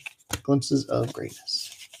Rutschman. Glimpses of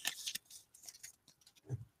greatness.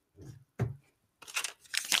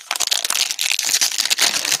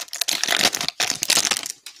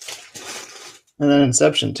 And then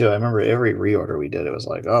Inception too. I remember every reorder we did, it was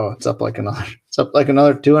like, oh, it's up like another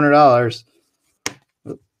 $200.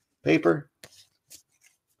 Paper.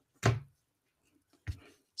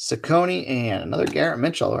 Ciccone and another Garrett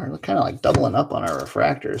Mitchell. We're kind of like doubling up on our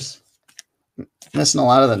refractors. Missing a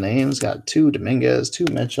lot of the names. Got 2 Dominguez, 2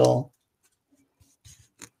 Mitchell.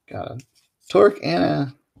 Got a Torque and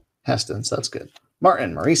a Heston, so that's good.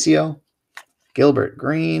 Martin, Mauricio, Gilbert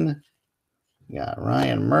Green. We got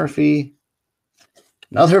Ryan Murphy.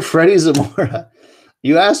 Another Freddie Zamora.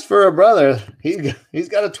 You asked for a brother. He's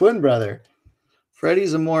got a twin brother. Freddie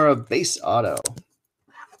Zamora base auto.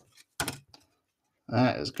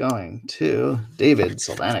 That is going to David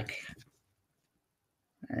Soldanik.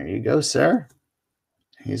 There you go, sir.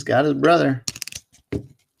 He's got his brother.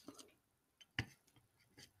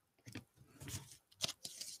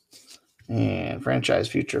 And franchise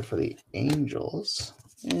future for the Angels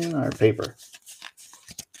in our paper.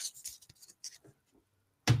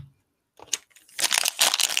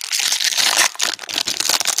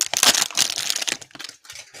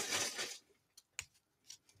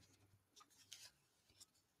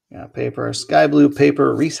 Got paper, sky blue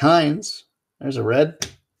paper, Reese Hines. There's a red.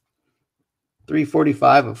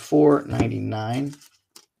 345 of 499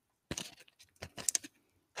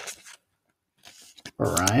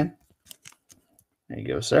 for Ryan. There you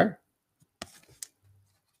go, sir.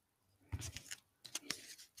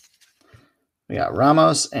 We got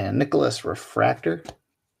Ramos and Nicholas Refractor.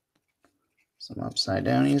 Some upside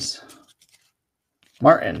downies.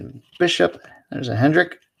 Martin Bishop. There's a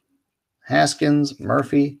Hendrick. Haskins,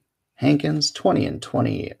 Murphy, Hankins, 20 and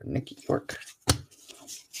 20. Nicky York.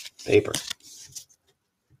 Paper.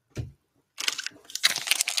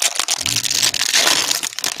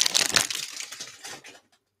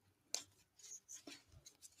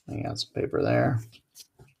 I got some paper there.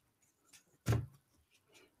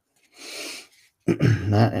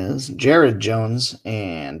 That is Jared Jones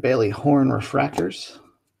and Bailey Horn refractors.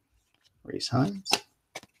 Reese Hines.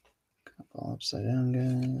 upside down,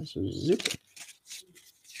 guys. Zoop.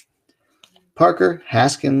 Parker,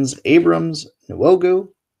 Haskins, Abrams, Nwogu,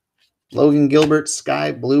 Logan Gilbert,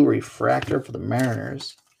 Sky Blue Refractor for the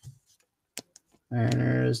Mariners.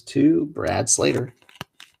 Mariners 2, Brad Slater.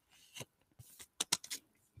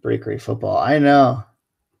 Breakery football. I know.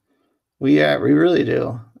 We really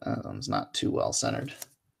do. That one's not too well centered.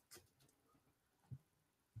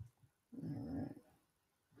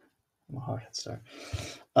 I'm a hard head start.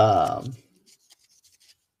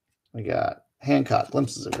 We got Hancock,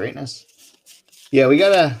 Glimpses of Greatness. Yeah, we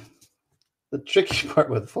gotta. The tricky part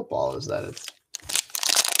with football is that it's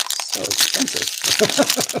so expensive.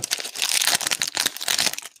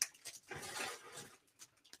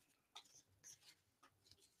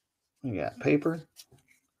 We got paper,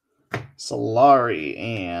 Solari,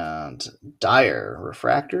 and Dyer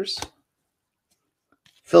refractors.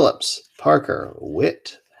 Phillips, Parker,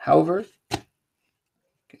 Witt, Hauver.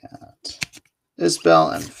 Got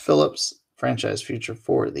Isbell and Phillips, franchise future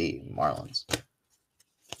for the Marlins.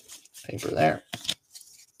 Paper there.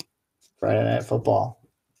 Friday Night Football.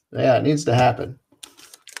 Yeah, it needs to happen.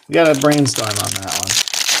 We got to brainstorm on that one.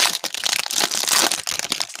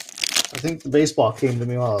 I think the baseball came to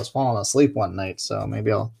me while I was falling asleep one night, so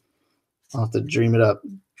maybe I'll have to dream it up.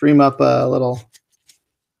 Dream up a little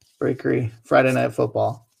breakery Friday Night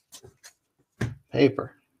Football.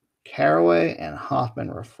 Paper. Caraway and Hoffman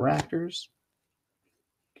refractors.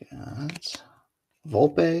 Got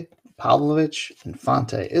Volpe, Pavlovich,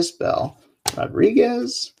 Infante, Isbell,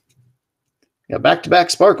 Rodriguez. Got back-to-back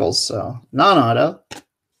sparkles, so non-auto.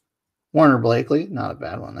 Warner Blakely, not a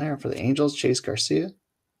bad one there for the Angels. Chase Garcia.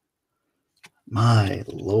 My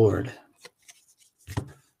Lord.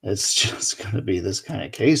 It's just going to be this kind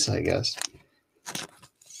of case, I guess.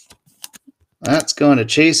 That's going to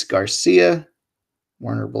Chase Garcia,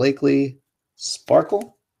 Warner Blakely,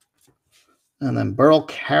 Sparkle, and then Burl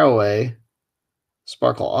Caraway,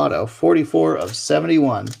 Sparkle Auto, 44 of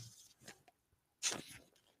 71.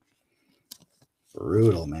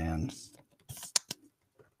 Brutal, man.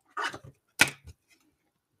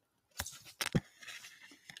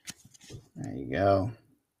 There you go.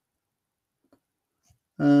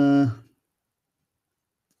 I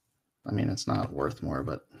mean, it's not worth more,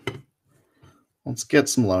 but let's get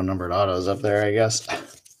some low-numbered autos up there, I guess.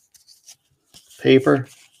 Paper.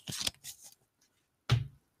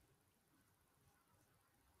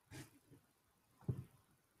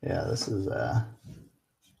 Yeah, this is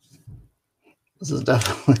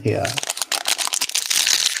definitely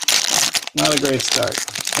not a great start.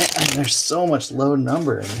 And there's so much low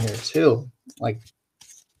number in here too. Like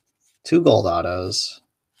 2 gold autos,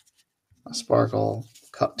 a sparkle,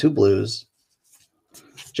 2 blues.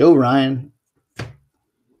 Joe Ryan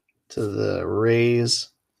to the Rays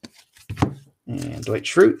and Dwight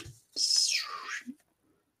Schrute.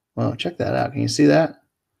 Well, check that out. Can you see that?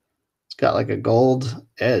 It's got like a gold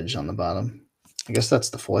edge on the bottom. I guess that's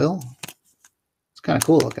the foil. It's kind of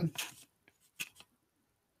cool looking.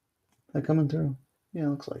 That coming through? Yeah,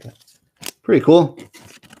 looks like it. Pretty cool.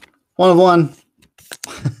 1 of 1.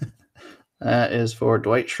 That is for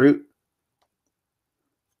Dwight Schrute.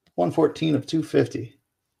 114 of 250.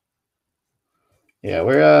 Yeah,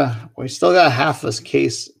 we still got half this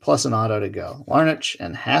case plus an auto to go. Larnach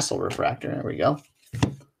and Hassel refractor. There we go.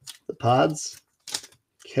 The Pods.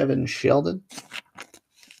 Kevin Sheldon.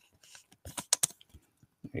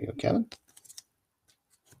 There you go, Kevin.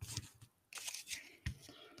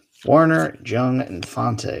 Warner, Jung,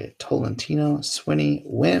 Infante, Tolentino, Swinney,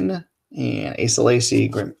 Wynn, and Asa Lacy,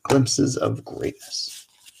 Glimpses of Greatness.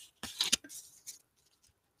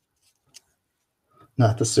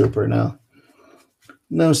 Not the super, no.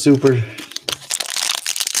 No super.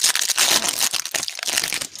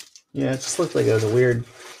 Yeah, it just looked like it was a weird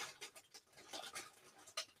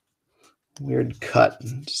cut.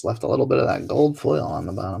 Just left a little bit of that gold foil on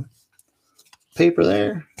the bottom. Paper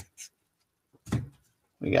there.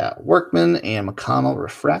 We got Workman and McConnell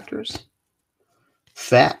refractors.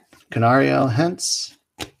 Fat, Canario, Hentz.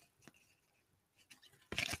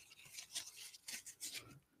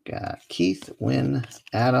 Got Keith, Wynn,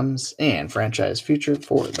 Adams, and franchise future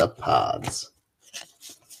for the Pods.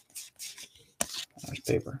 There's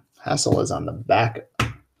paper. Hassel is on the back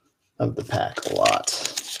of the pack a lot.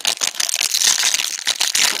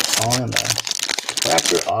 All in there.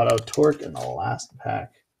 Refractor, auto, torque in the last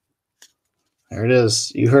pack. There it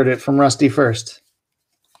is. You heard it from Rusty first.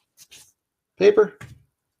 Paper.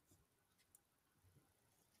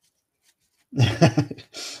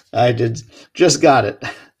 I just got it.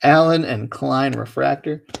 Allen and Klein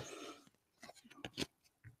refractor.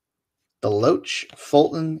 DeLoach,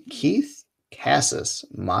 Fulton, Keith, Cassis,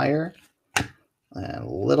 Meyer, And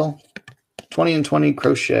Little. 20 and 20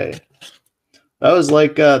 Crochet. That was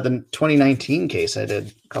like the 2019 case I did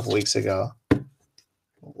a couple weeks ago.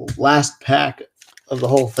 Last pack of the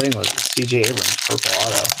whole thing was C.J. Abrams Purple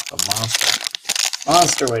Auto. A monster.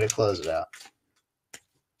 Monster way to close it out.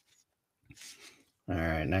 All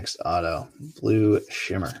right, next auto. Blue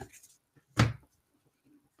Shimmer.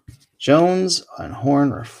 Jones and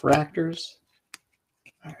Horn Refractors.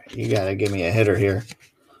 All right, you got to give me a hitter here.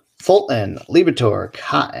 Fulton, Libator,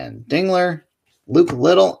 Cotton, Dingler, Luke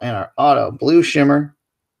Little, and our auto. Blue Shimmer.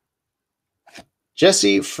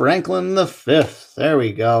 Jesse Franklin V. There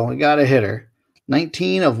we go. We got a hitter.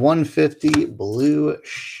 19 of 150 Blue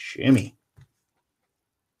Shimmy.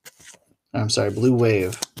 I'm sorry, Blue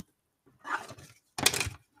Wave.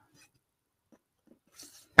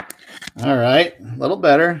 All right, a little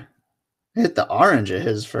better. Hit the orange of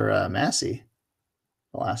his for Massey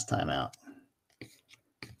the last time out.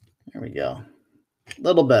 There we go. A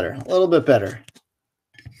little better, a little bit better.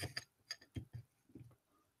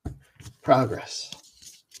 Progress.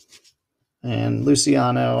 And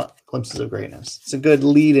Luciano, Glimpses of Greatness. It's a good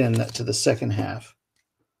lead in to the second half.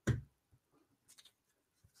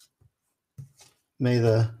 May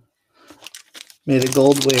the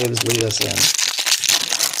gold waves lead us in.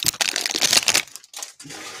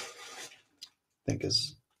 I think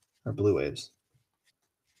is our blue waves.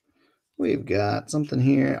 We've got something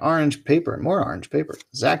here. Orange paper. More orange paper.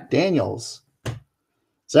 Zach Daniels.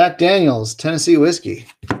 Zach Daniels, Tennessee Whiskey.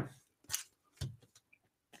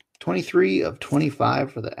 23 of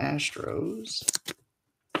 25 for the Astros.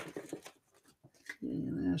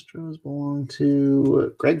 And the Astros belong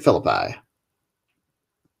to Greg Philippi.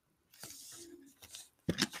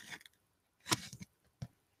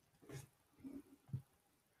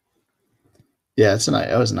 Yeah,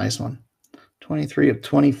 that was a nice one. 23 of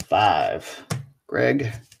 25.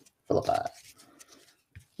 Greg Philippi.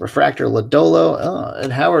 Refractor Lodolo. Oh,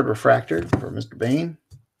 Ed Howard refractor for Mr. Bain.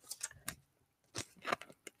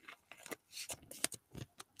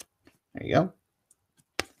 There you go.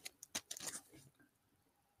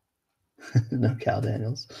 No Cal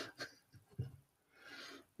Daniels.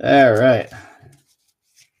 All right.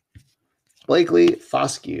 Blakely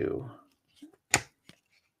Foscue.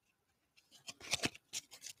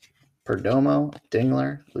 Perdomo,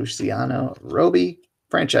 Dingler, Luciano, Roby,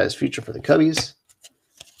 franchise future for the Cubbies,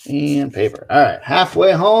 and paper. All right,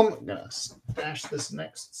 halfway home. I'm going to stash this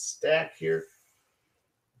next stack here.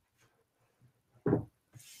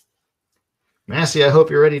 Massey, I hope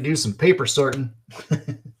you're ready to do some paper sorting.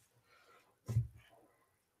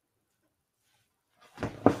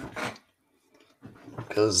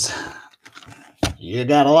 Because you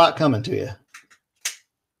got a lot coming to you.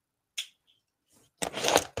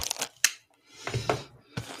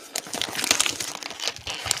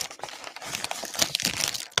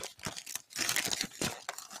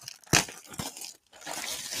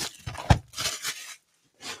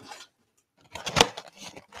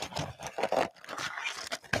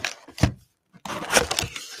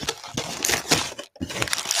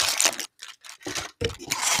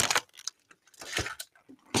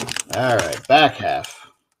 All right, back half.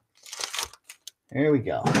 Here we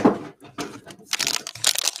go. This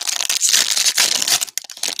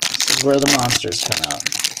is where the monsters come out.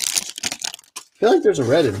 I feel like there's a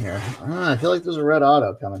red in here. I feel like there's a red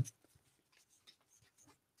auto coming.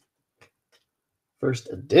 First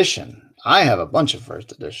edition. I have a bunch of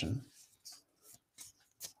first edition.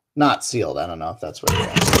 Not sealed. I don't know if that's what it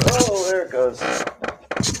is. Oh, there it goes.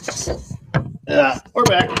 Yeah, we're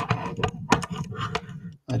back.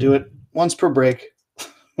 I do it once per break.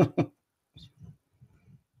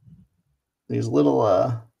 These little,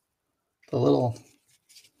 the little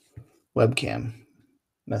webcam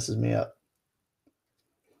messes me up.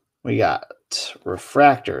 We got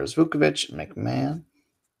refractors: Vukovic, McMahon,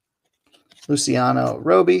 Luciano,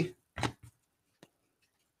 Roby,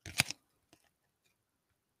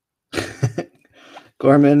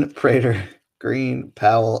 Gorman, Prater, Green,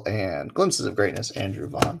 Powell, and Glimpses of Greatness, Andrew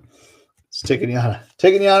Vaughn. It's taking you on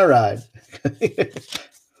a ride.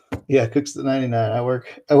 Yeah, Cooks the 99. I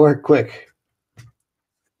work quick.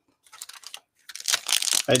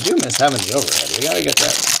 I do miss having the overhead. We gotta get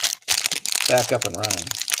that back up and running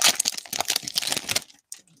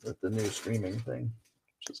with the new streaming thing.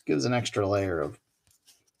 Just gives an extra layer of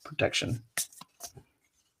protection.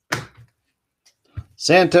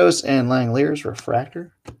 Santos and Langoliers,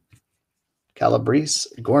 refractor. Calabrese,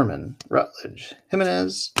 Gorman, Rutledge,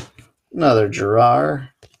 Jimenez, another Gerard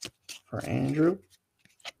for Andrew.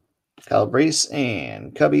 Calabrese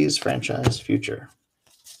and Cubbies, franchise future.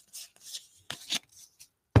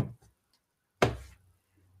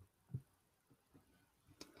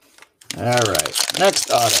 All right.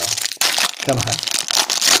 Next auto. Come on.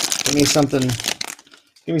 Give me something.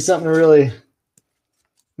 Give me something to really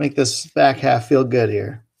make this back half feel good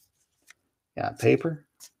here. Got paper.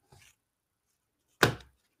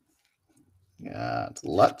 Got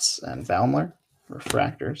Lutz and Bowman,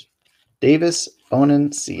 refractors. Davis,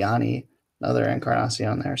 Bowman, Ciani, another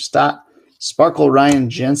Encarnacion there. Stott, Sparkle, Ryan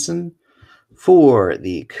Jensen for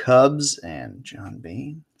the Cubs, and John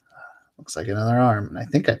Bain. Looks like another arm. And I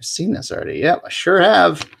think I've seen this already. Yep, I sure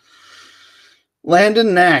have.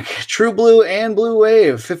 Landon Knack, True Blue and Blue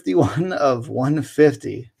Wave, 51 of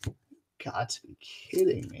 150. Got to be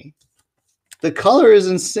kidding me. The color is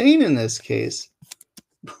insane in this case.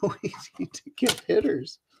 We need to get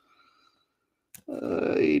hitters.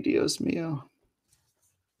 Dios mío.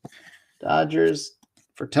 Dodgers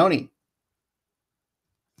for Tony.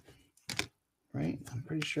 Right? I'm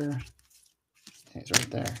pretty sure he's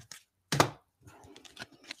right there.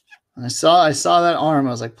 And I saw that arm.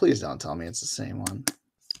 I was like, please don't tell me it's the same one.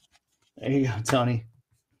 There you go, Tony.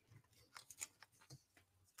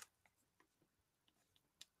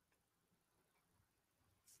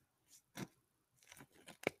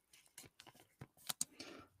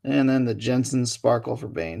 And then the Jensen Sparkle for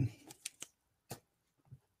Bain.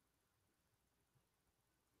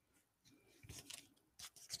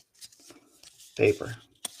 Paper.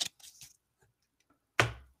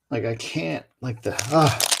 Like I can't, like the color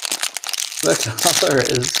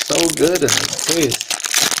is so good in this case.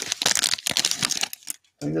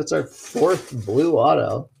 I think that's our 4th blue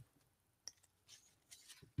auto.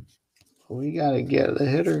 We got to get the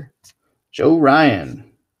hitter. Joe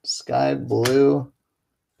Ryan, sky blue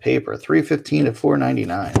paper, 315 to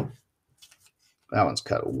 499. That one's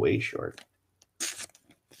cut way short.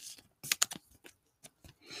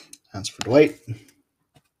 That's for Dwight.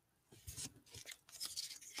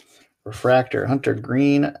 Refractor, Hunter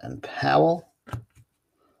Green and Powell.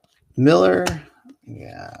 Miller, we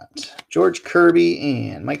got George Kirby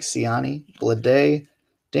and Mike Ciani. Blade,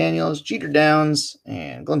 Daniels, Jeter Downs,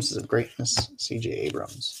 and Glimpses of Greatness, C.J.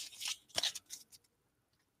 Abrams.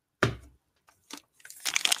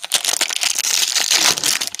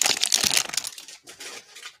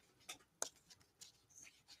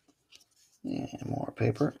 And more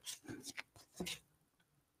paper.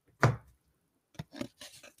 Making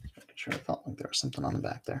sure I felt like there was something on the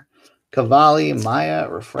back there. Cavalli, Maya,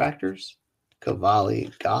 Refractors.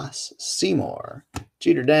 Cavalli, Goss, Seymour,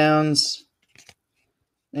 Jeter Downs,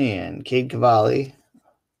 and Cade Cavalli.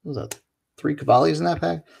 What was that? 3 Cavallis in that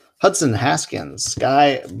pack? Hudson Haskins,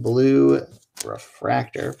 Sky Blue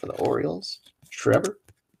Refractor for the Orioles. Trevor.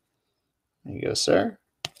 There you go, sir.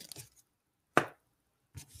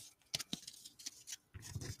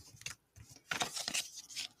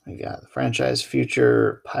 We got the Franchise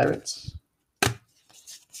Future Pirates. All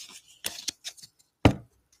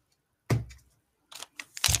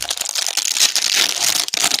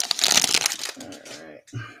right.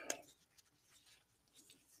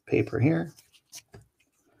 Paper here.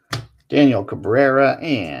 Daniel Cabrera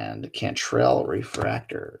and Cantrell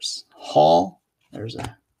Refractors. Hall. There's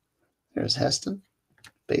Heston.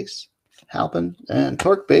 Base. Halpin and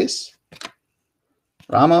Torque base.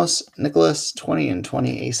 Ramos, Nicholas, 20 and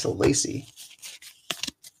 20, Asa Lacy.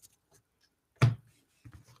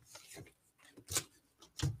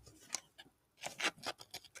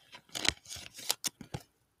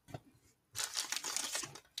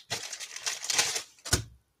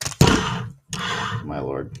 My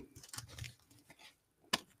lord.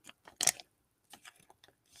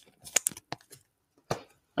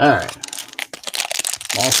 All right.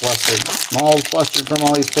 Small flustered from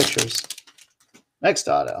all these pictures. Next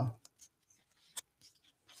auto.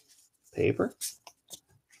 Paper.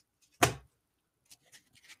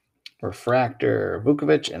 Refractor,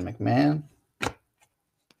 Vukovic and McMahon.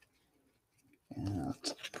 And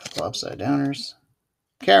a couple upside downers.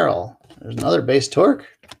 Carroll. There's another base Torque.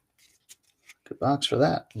 Good box for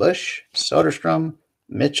that. Bush, Soderstrom,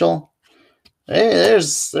 Mitchell. Hey,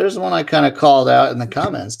 there's one I kind of called out in the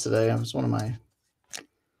comments today. It was one of my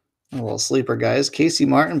little sleeper guys. Casey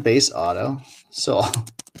Martin, base auto. So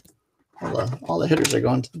all the hitters are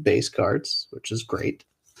going to the base cards, which is great.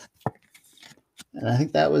 And I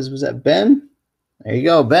think that was that Ben? There you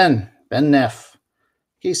go, Ben. Ben Neff.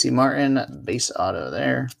 Casey Martin, base auto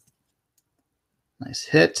there. Nice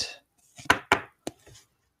hit.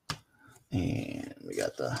 And we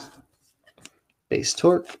got the base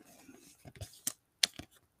Torque.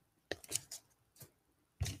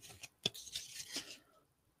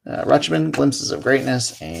 Rutschman, Glimpses of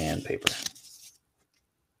Greatness, and paper.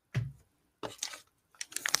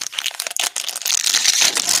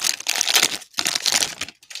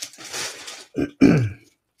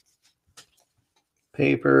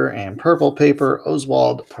 paper, and purple paper,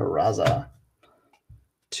 Oswald Peraza.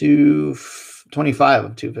 225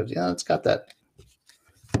 of 250. Yeah, it's got that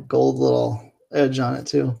gold little edge on it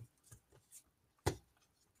too.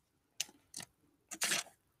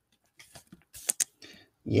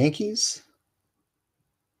 Yankees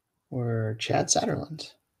were Chad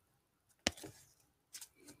Satterland.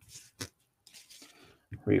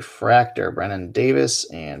 Refractor, Brennan Davis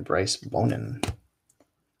and Bryce Bowman.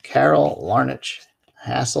 Carol Larnach,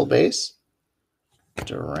 Hassel base.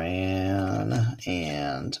 Duran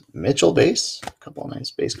and Mitchell base. A couple of nice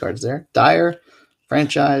base cards there. Dyer,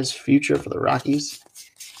 franchise future for the Rockies.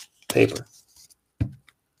 Paper.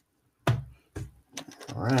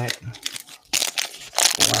 All right.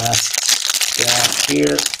 Last stack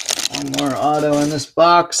here. One more auto in this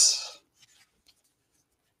box.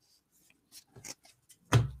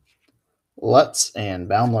 Lutz and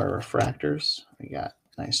Baumler refractors. We got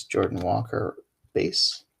nice Jordan Walker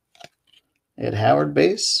base. Ed Howard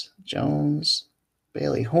base. Jones,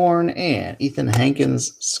 Bailey Horn, and Ethan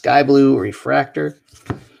Hankins Sky Blue refractor.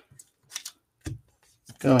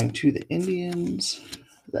 Going to the Indians.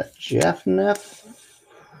 Is that Jeff Neff?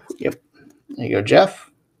 Yep. There you go,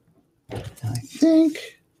 Jeff. I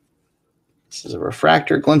think this is a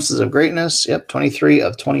refractor. Glimpses of Greatness. Yep, 23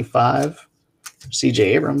 of 25. C.J.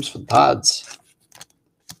 Abrams for the Pods.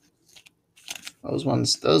 Those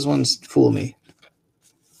ones fool me.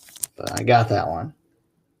 But I got that one.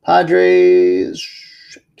 Padres,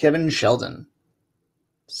 Kevin Sheldon.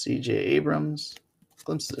 C.J. Abrams.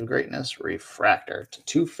 Glimpses of Greatness. Refractor to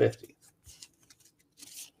 250.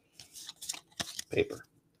 Paper.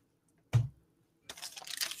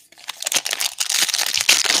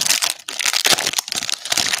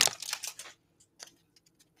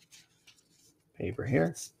 Paper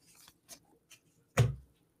here.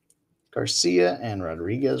 Garcia and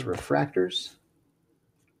Rodriguez refractors.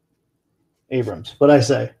 Abrams. What'd I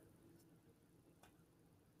say?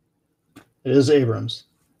 It is Abrams.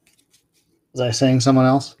 Was I saying someone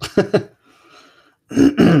else?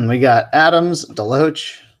 We got Adams,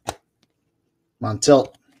 Deloach. I'm on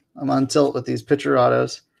tilt. I'm on tilt with these pitcher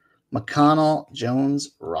autos. McConnell,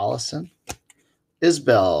 Jones, Rollison.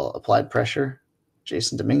 Isbell, Applied Pressure.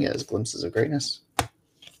 Jason Dominguez, Glimpses of Greatness.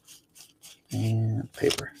 And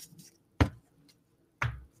paper.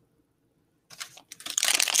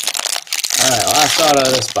 All right, last auto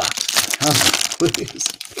of this box. Oh, please,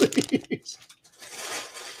 please.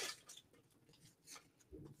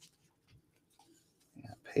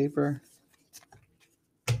 Paper.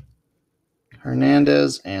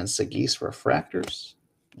 Hernandez and Sagis refractors.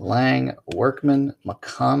 Lang, Workman,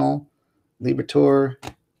 McConnell, Liberatore,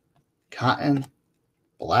 Cotton,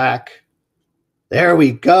 Black. There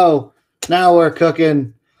we go. Now we're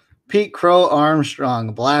cooking. Pete Crow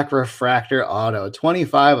Armstrong, Black refractor auto,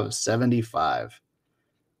 25 of 75.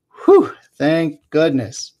 Whew, thank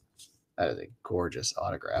goodness. That is a gorgeous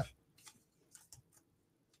autograph.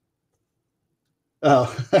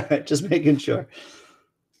 Oh, all right, just making sure.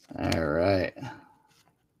 All right.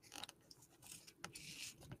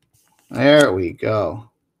 There we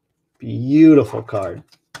go. Beautiful card.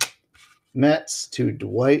 Mets to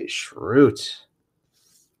Dwight Schrute.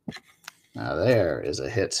 Now there is a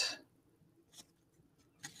hit.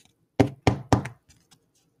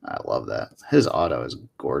 I love that. His auto is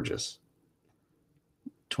gorgeous.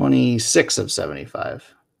 26 of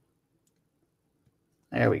 75.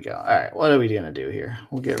 There we go. All right, what are we going to do here?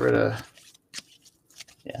 We'll get rid of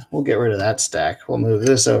that stack. We'll move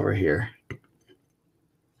this over here.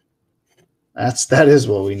 That is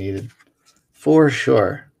what we needed for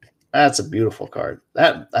sure. That's a beautiful card.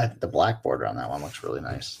 The black border on that one looks really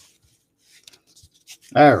nice.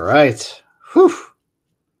 All right. Whew.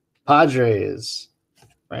 Padres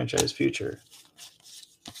franchise future.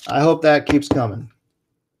 I hope that keeps coming.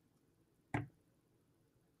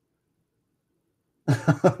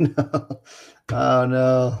 Oh no. Oh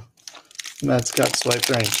no. Mets got swiped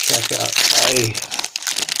right. Check out. Hey.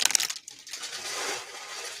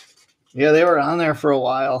 Yeah, they were on there for a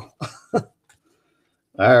while.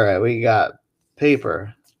 All right, we got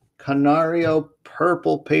paper. Canario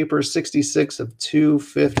purple paper, 66 of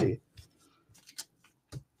 250.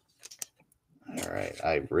 All right,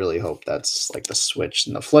 I really hope that's like the switch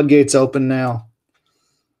and the floodgates open now.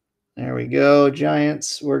 There we go.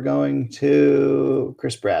 Giants, we're going to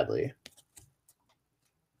Chris Bradley.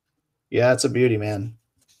 Yeah, it's a beauty, man.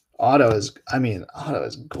 Auto is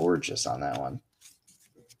gorgeous on that one.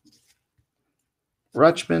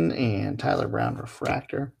 Rutschman and Tyler Brown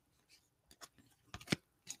refractor.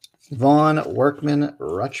 Vaughn, Workman,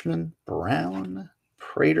 Rutschman, Brown,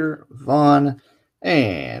 Prater, Vaughn,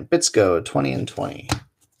 And Bitsko 20 and 20.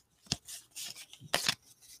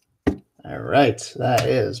 All right, that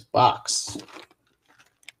is box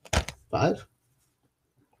 5.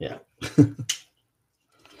 Yeah.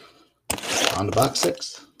 On to box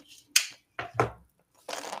 6.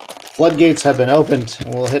 Floodgates have been opened,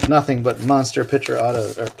 and we'll hit nothing but monster pitcher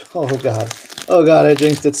autos. Oh god, I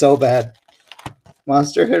jinxed it so bad.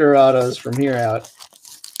 Monster hitter autos from here out.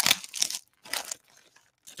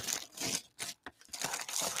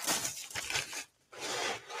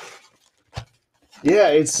 Yeah,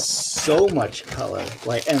 it's so much color,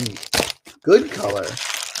 and good color.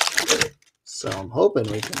 So I'm hoping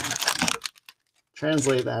we can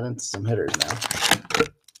translate that into some hitters now.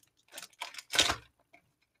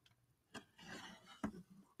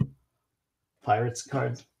 Pirates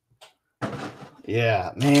cards.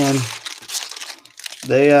 Yeah, man.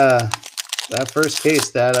 They that first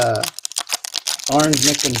case, that orange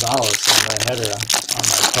Nick Gonzalez on the header on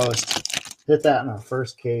my post. Hit that in our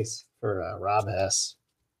first case for Rob Hess.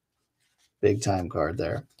 Big time card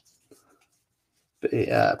there.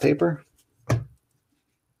 Paper.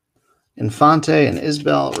 Infante and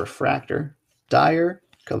Isbell Refractor. Dyer,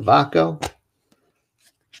 Cavaco.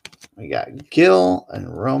 We got Gill and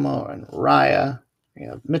Romo and Raya. We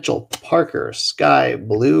have Mitchell Parker, Sky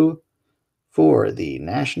Blue for the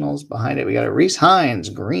Nationals. Behind it, we got a Reese Hines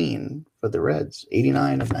green for the Reds,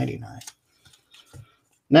 89 of 99.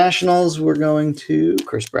 Nationals, we're going to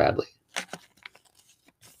Chris Bradley.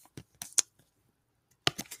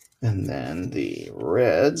 And then the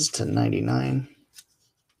Reds to 99.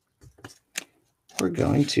 We're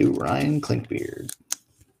going to Ryan Klinkbeard.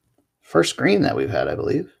 First green that we've had, I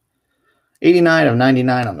believe. 89 of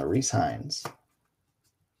 99 on the Reese Hines.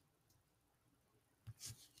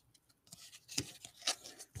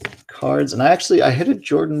 Cards. And I hit a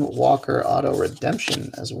Jordan Walker auto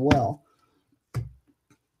redemption as well.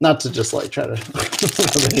 Not to just try to rub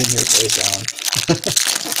it in your face, Alan.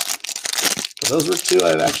 But those were 2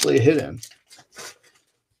 I've actually hit him.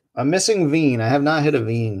 I'm missing Veen. I have not hit a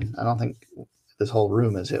Veen. I don't think this whole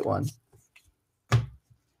room has hit one.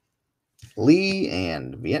 Lee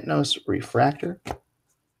and Vietnos Refractor.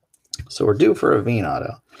 So we're due for a Veen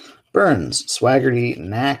auto. Burns, Swaggerty,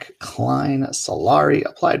 Knack, Klein, Solari,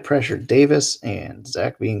 Applied Pressure, Davis, and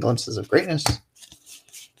Zach Veen Glimpses of Greatness.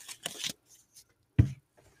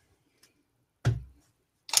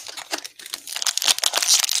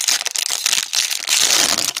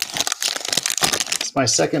 It's my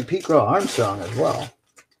second Pete Crow Armstrong as well.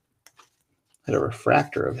 Had a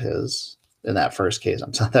refractor of his in that first case.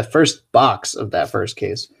 I'm sorry, that first box of that first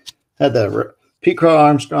case had the Pete Crow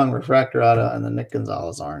Armstrong refractor auto and the Nick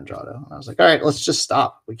Gonzalez orange auto. And I was like, all right, let's just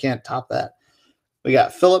stop. We can't top that. We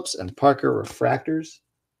got Phillips and Parker refractors.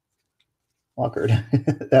 Walker,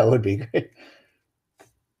 that would be great.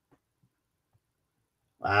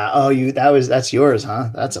 Wow, that's yours, huh?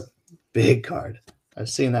 That's a big card. I've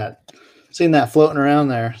seen that floating around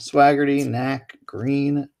there. Swaggerty, Knack,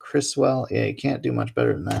 Green, Criswell. Yeah, you can't do much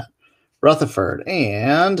better than that. Rutherford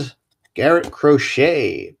and Garrett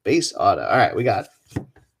Crochet, base auto. All right, we got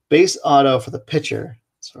base auto for the pitcher.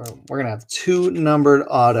 So we're going to have 2 numbered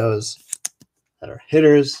autos that are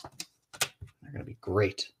hitters. They're going to be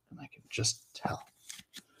great, and I can just tell.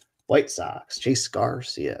 White Sox, Chase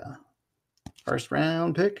Garcia. First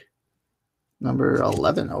round pick, number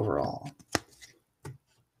 11 overall.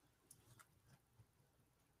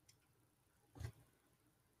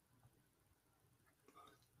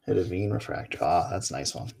 Hit a Veen refractor. Oh, that's a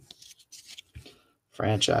nice one.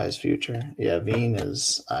 Franchise future. Yeah, Veen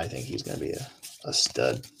I think he's going to be a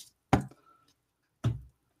stud.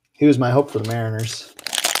 He was my hope for the Mariners.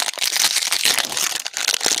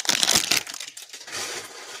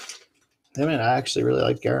 I mean, I actually really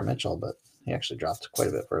like Garrett Mitchell, but he actually dropped quite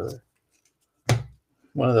a bit further.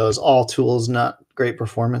 One of those all tools, not great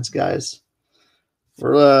performance guys.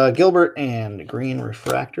 We're Gilbert and Green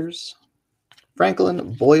refractors.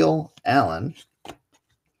 Franklin, Boyle, Allen.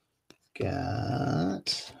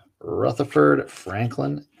 Got Rutherford,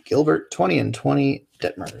 Franklin, Gilbert, 20 and 20,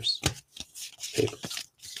 Detmers. Paper.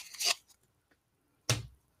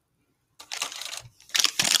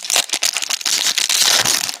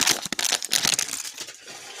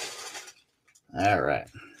 All right.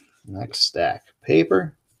 Next stack.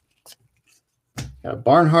 Paper. Got a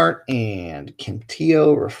Barnhart and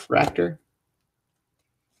Quintillo refractor.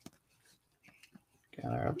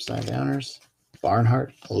 Got our upside downers.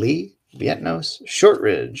 Barnhart, Lee, Vietnos,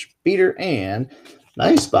 Shortridge, Beater, and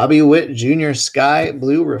nice Bobby Witt Jr. Sky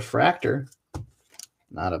Blue refractor.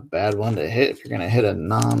 Not a bad one to hit if you're going to hit a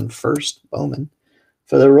non-first Bowman.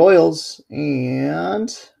 For the Royals,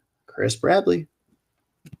 and Chris Bradley.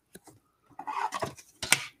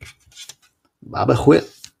 Baba Whit.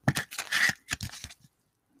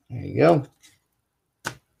 There you go.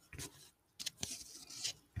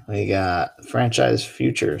 We got Franchise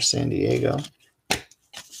Future San Diego.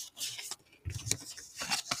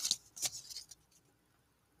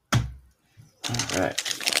 All right.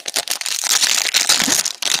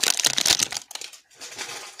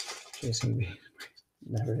 Jason B.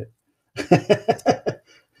 Never hit.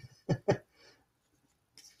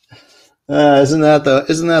 Isn't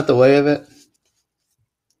that the way of it?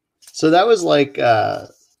 So that was like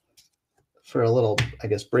for a little, I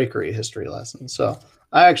guess, breakery history lesson. So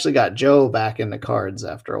I actually got Joe back into cards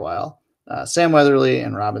after a while. Sam Weatherly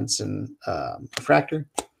and Robinson Fractor.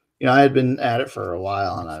 You know, I had been at it for a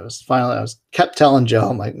while, and I kept telling Joe,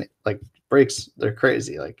 I'm like breaks, they're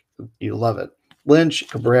crazy. Like, you love it. Lynch,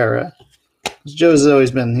 Cabrera. Joe's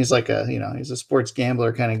always been, he's like he's a sports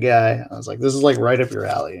gambler kind of guy. I was like, this is like right up your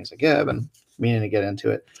alley. And he's like, yeah, I've been meaning to get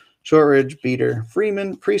into it. Shortridge, Beater,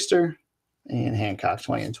 Freeman, Priester, and Hancock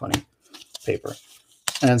 20 and 20 paper.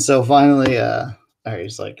 And so finally,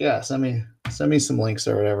 he's like, yeah, send me some links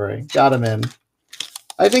or whatever. I got him in.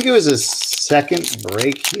 I think it was his second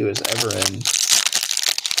break he was ever in.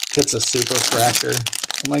 Hits a super fractor.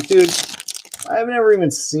 I'm like, dude, I've never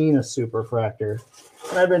even seen a super fractor.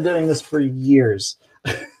 And I've been doing this for years.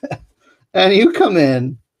 And you come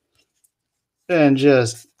in and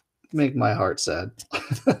just make my heart sad.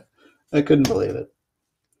 I couldn't believe it.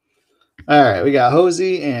 All right, we got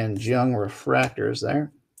Hosey and Jung refractors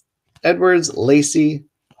there. Edwards, Lacey,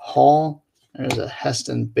 Hall. There's a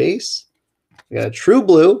Heston base. We got a True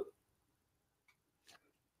Blue.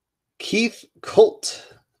 Keith Colt,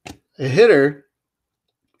 a hitter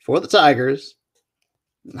for the Tigers.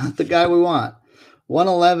 Not the guy we want.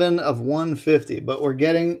 111 of 150, but we're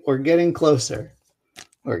getting closer.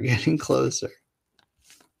 We're getting closer.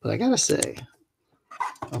 But I gotta say,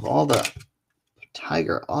 of all the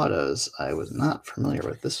Tiger autos, I was not familiar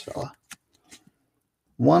with this fella.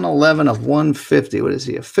 111 of 150. What is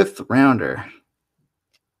he? A fifth rounder.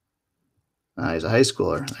 He's a high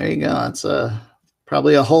schooler. There you go. That's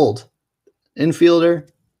probably a hold. Infielder.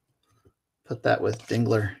 Put that with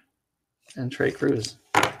Dingler and Trey Cruz.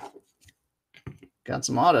 Got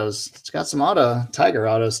some autos. It's got some Tiger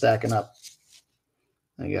autos stacking up.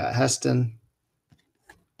 I got Heston.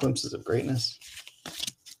 Glimpses of greatness.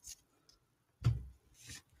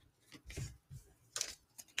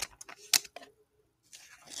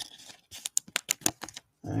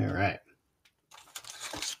 All right.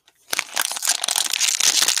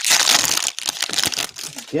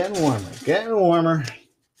 Getting warmer.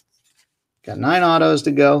 Got 9 autos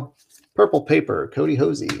to go. Purple paper, Cody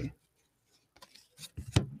Hosey.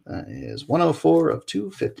 That is 104 of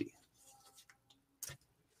 250.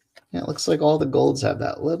 Yeah, it looks like all the golds have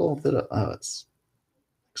that little bit of, it's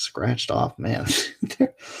scratched off, man.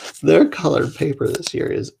 their colored paper this year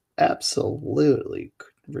is absolutely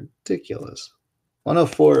ridiculous.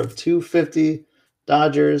 104 of 250.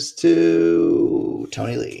 Dodgers to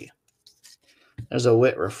Tony Lee. There's a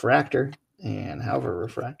Witt refractor and Hauver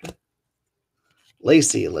refractor.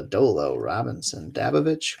 Lacey, Lodolo, Robinson,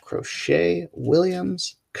 Dabovich, Crochet,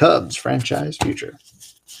 Williams, Cubs franchise future.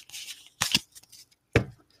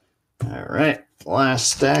 All right,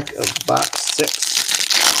 last stack of box 6.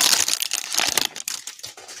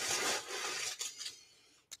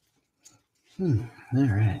 All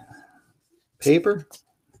right, paper.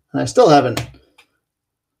 And I still haven't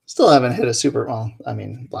hit a super. Well, I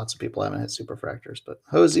mean, lots of people haven't hit super fractors, but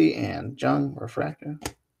Hosey and Jung refractor.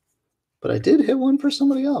 But I did hit one for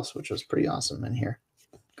somebody else, which was pretty awesome in here.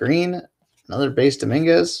 Green, another base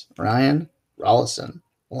Dominguez, Ryan, Rollison,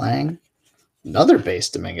 Lang, another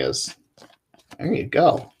base Dominguez. There you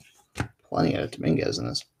go. Plenty of Dominguez in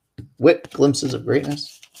this. Witt, glimpses of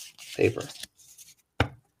greatness. Paper.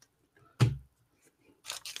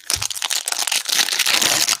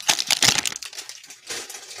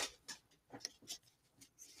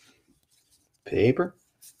 Paper.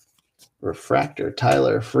 Refractor,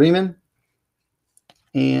 Tyler Freeman.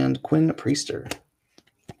 And Quinn Priester.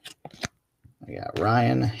 I got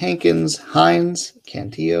Ryan, Hankins, Hines,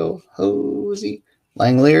 Cantillo, Hosey,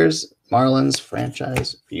 Langoliers, Marlins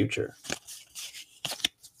franchise future.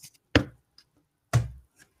 All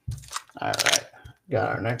right, got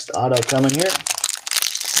our next auto coming here.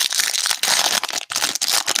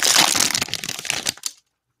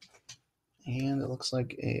 And it looks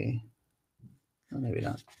like a, oh, maybe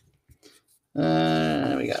not.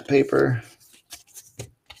 We got paper.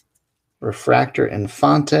 Refractor,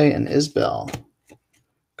 Infante and Isbell.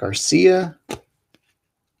 Garcia.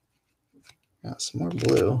 Got some more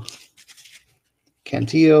blue.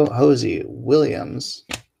 Cantillo, Hosey, Williams.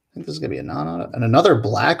 I think this is going to be a non-auto. And another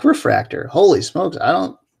black refractor. Holy smokes. I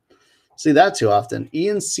don't see that too often.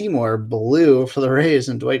 Ian Seymour, blue for the Rays,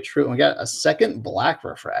 and Dwight Schrute. We got a second black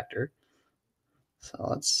refractor. So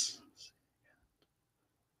let's...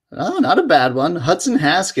 Oh, not a bad one. Hudson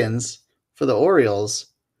Haskins for the Orioles.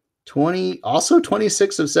 20, also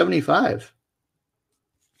 26 of 75.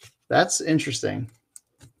 That's interesting.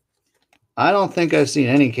 I don't think I've seen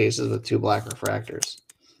any cases with two black refractors.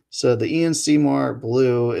 So the Ian Seymour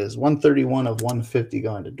blue is 131 of 150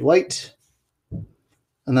 going to Dwight.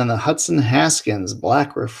 And then the Hudson Haskins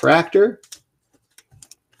black refractor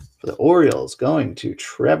for the Orioles going to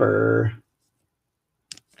Trevor.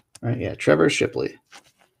 Right, yeah, Trevor Shipley.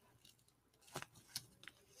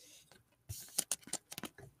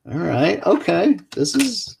 All right, okay. This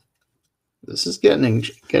is getting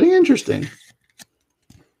interesting.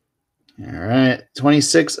 All right,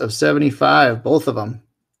 26 of 75, both of them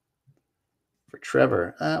for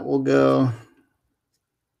Trevor. That will go.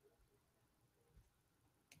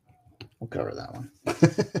 We'll cover that one.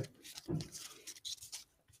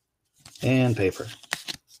 And paper.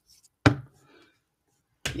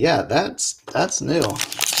 Yeah, that's new.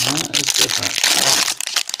 That is different.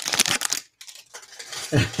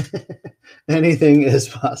 Anything is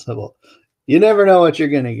possible. You never know what you're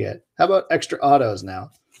going to get. How about extra autos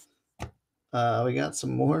now? We got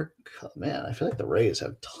some more. Man, I feel like the Rays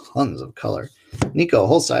have tons of color. Nico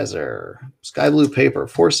Holsizer, sky blue paper,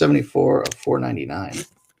 474 of 499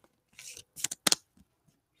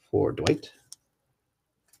 for Dwight.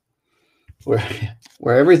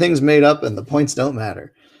 Where everything's made up and the points don't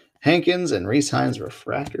matter. Hankins and Reese Hines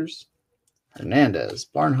refractors. Hernandez,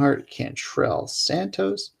 Barnhart, Cantrell,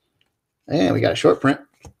 Santos. And we got a short print.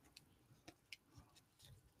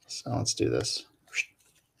 So let's do this.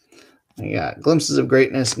 We got Glimpses of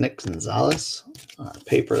Greatness, Nick Gonzalez.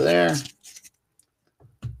 Paper there.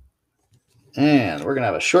 And we're going to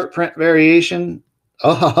have a short print variation.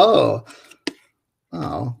 Oh.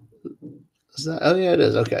 Is that? Oh, yeah, it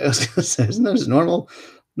is. Okay. I was going to say, isn't that just normal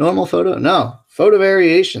photo? No. Photo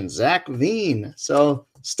variation, Zach Veen. So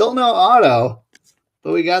still no auto,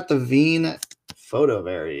 but we got the Veen photo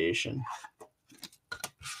variation.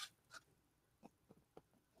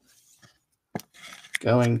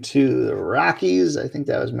 Going to the Rockies. I think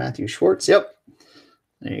that was Matthew Schwartz. Yep.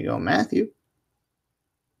 There you go, Matthew.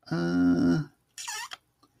 Out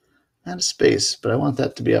of space, but I want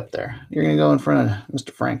that to be up there. You're going to go in front of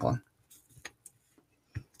Mr. Franklin.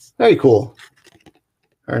 Very cool.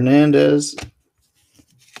 Hernandez.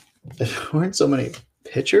 If there weren't so many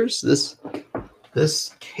pictures, this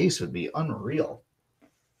case would be unreal.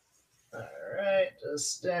 All right,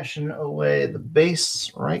 just stashing away the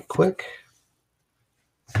base right quick.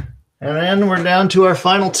 And then we're down to our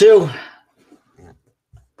final two.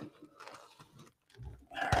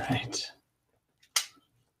 All right.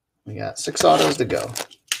 We got 6 autos to go.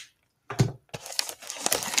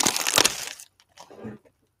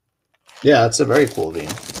 Yeah, it's a very cool Veen.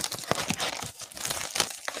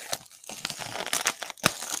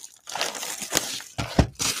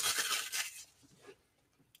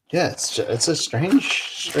 Yeah, it's a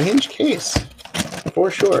strange case for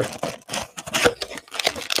sure.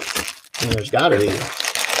 And there's got to be a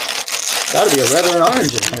red or an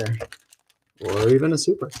orange in here, or even a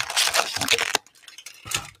super.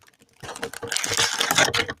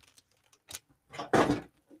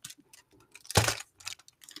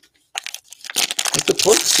 Did the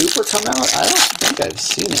Torque Super come out? I don't think I've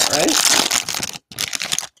seen it, right?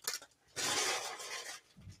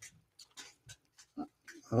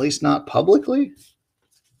 At least not publicly?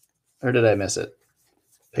 Or did I miss it?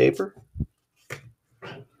 Paper?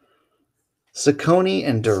 Saccone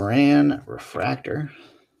and Duran refractor.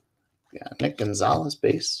 Yeah, Nick Gonzalez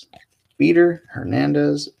base. Beater,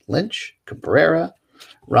 Hernandez, Lynch, Cabrera,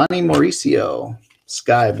 Ronnie Mauricio,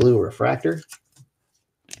 sky blue refractor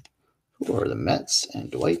for the Mets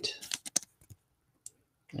and Dwight.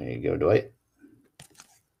 There you go, Dwight.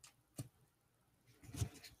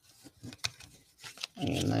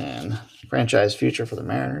 And then franchise future for the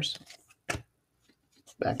Mariners.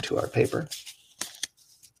 Back to our paper.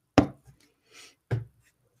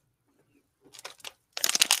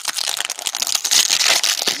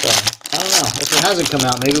 I don't know. If it hasn't come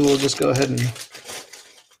out, maybe we'll just go ahead and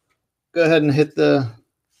hit the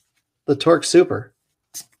Torque Super.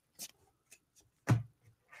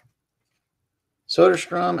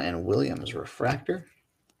 Soderstrom and Williams refractor.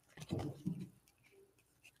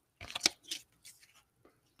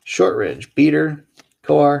 Shortridge, Beater,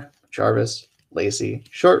 Coar, Jarvis, Lacey.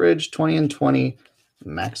 Shortridge, 20 and 20,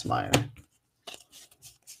 Max Meyer.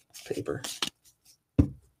 Paper.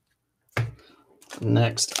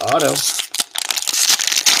 Next auto.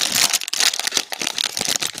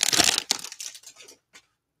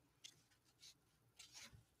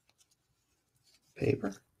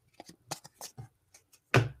 Paper.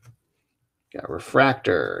 Got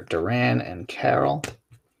refractor, Duran and Carroll.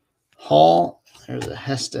 Hall. There's a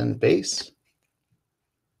Heston base.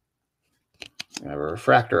 We have a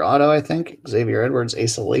refractor auto, I think. Xavier Edwards,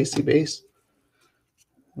 Asa Lacy base.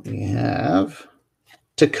 We have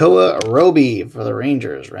Takoa Roby for the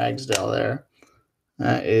Rangers. Ragsdale there.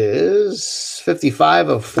 That is 55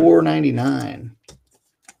 of 499.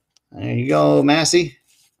 There you go, Massey.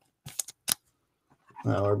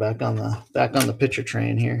 Well, we're back on the pitcher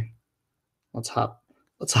train here. Let's hop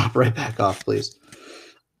right back off, please.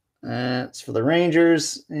 That's for the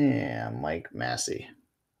Rangers and Mike Massey.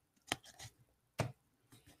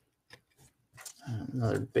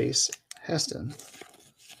 Another base, Heston.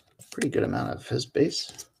 Pretty good amount of his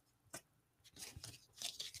base.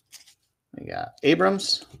 We got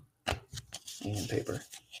Abrams and paper.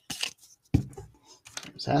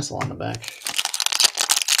 There's Hassel on the back.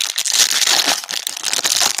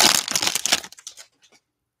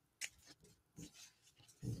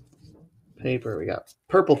 Paper, we got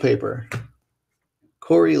purple paper.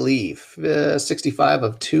 Corey Leaf, 65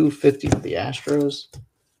 of 250 for the Astros.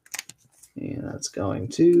 And that's going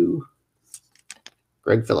to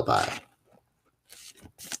Greg Philippi. I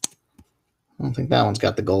don't think that one's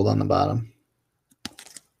got the gold on the bottom.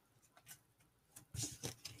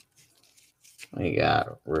 We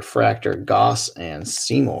got refractor, Goss and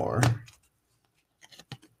Seymour.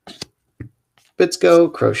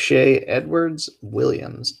 Bitsko, Crochet, Edwards,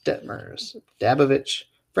 Williams, Detmers, Dabovich,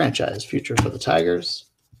 franchise future for the Tigers.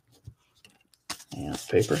 And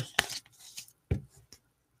paper.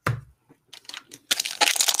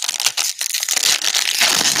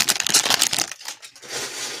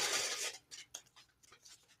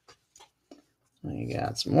 We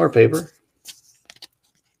got some more paper.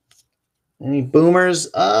 Any boomers?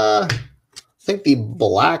 I think the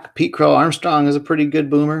black Pete Crow Armstrong is a pretty good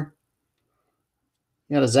boomer.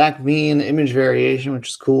 You got a Zach Veen image variation, which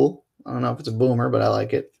is cool. I don't know if it's a boomer, but I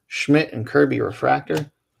like it. Schmidt and Kirby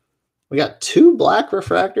refractor. We got two black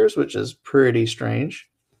refractors, which is pretty strange.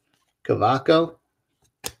 Cavaco.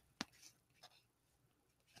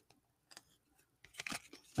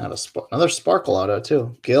 Another sparkle auto,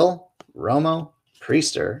 too. Gill, Romo,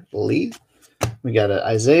 Priester, Lee. We got an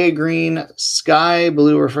Isaiah Green sky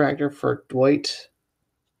blue refractor for Dwight.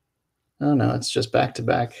 Oh, no, it's just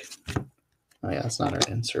back-to-back. Oh, yeah, it's not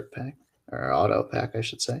our insert pack. Or our auto pack, I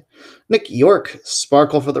should say. Nick York,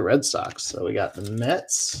 sparkle for the Red Sox. So we got the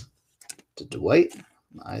Mets to Dwight,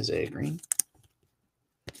 Isaiah Green.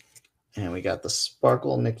 And we got the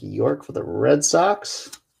sparkle Nick York for the Red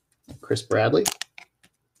Sox. Chris Bradley.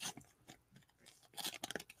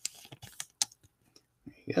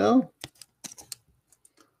 There you go.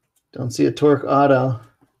 Don't see a Torque auto.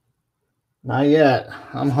 Not yet.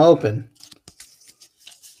 I'm hoping.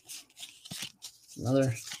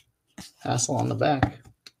 Another Hassel on the back.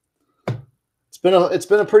 It's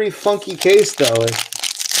been a pretty funky case though.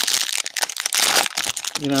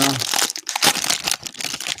 You know,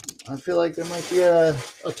 I feel like there might be a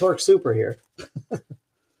Torque Super here.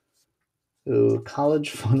 Who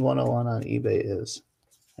College Fund 101 on eBay is.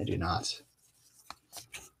 I do not.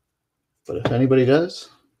 But if anybody does,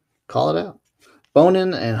 call it out.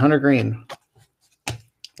 Bowman and Hunter Green.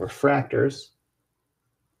 Refractors.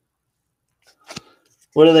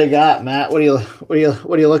 What do they got, Matt? What are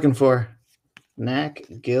you looking for? Knack,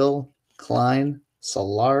 Gill, Klein,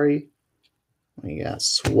 Solari. We got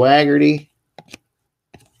Swaggerty.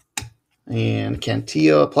 And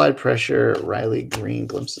Cantillo, applied pressure, Riley Green,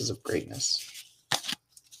 glimpses of greatness.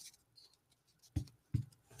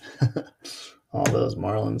 All those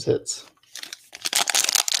Marlins hits.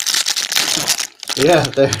 Yeah,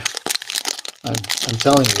 I'm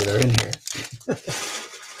telling you, they're in here.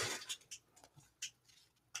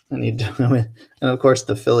 And of course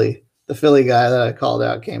the Philly guy that I called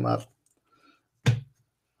out came up.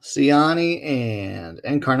 Ciani and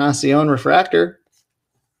Encarnacion refractor.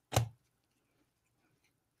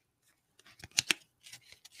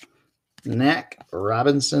 Knack,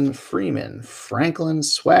 Robinson, Freeman, Franklin,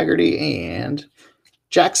 Swaggerty, and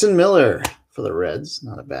Jackson Miller for the Reds.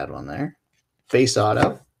 Not a bad one there. Base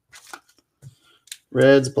auto.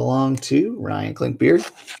 Reds belong to Ryan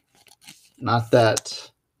Klinkbeard. Not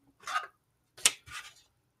that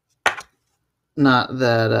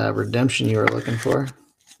redemption you were looking for.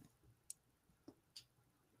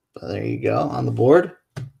 But there you go on the board.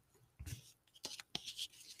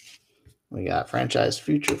 We got franchise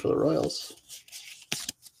future for the Royals.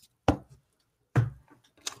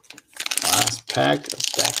 pack of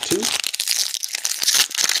stack 2.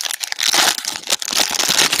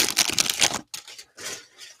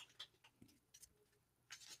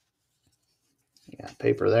 You got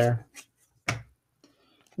paper there.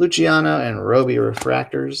 Luciano and Roby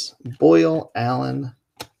refractors. Boyle, Allen.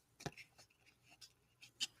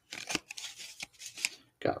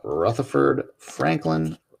 Got Rutherford,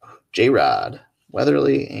 Franklin, J-Rod,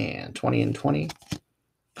 Weatherly, and 20 and 20,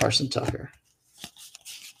 Carson Tucker.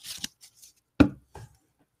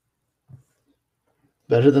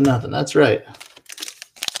 Better than nothing. That's right.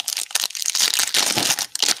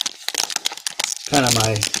 Kind of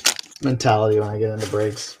my mentality when I get into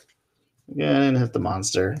breaks. Yeah, I didn't hit the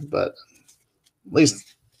monster, but at least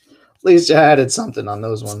I added something on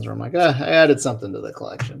those ones where I'm like, I added something to the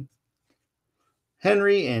collection.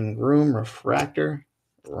 Henry and Groom refractor.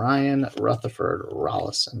 Ryan, Rutherford,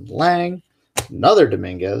 Rollison, Lang. Another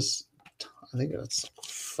Dominguez. I think that's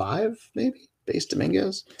 5, maybe, base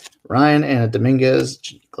Dominguez. Ryan and a Dominguez.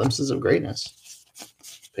 Glimpses of greatness.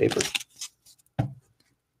 Paper.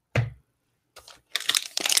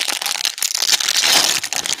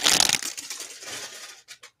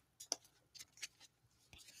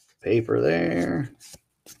 Paper there.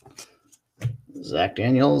 Zach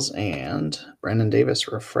Daniels and Brandon Davis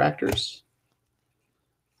refractors.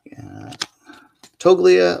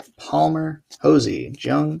 Toglia, Palmer, Hosey,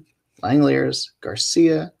 Jung, Langeliers,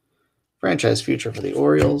 Garcia, franchise future for the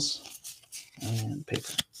Orioles, and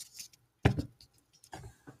paper.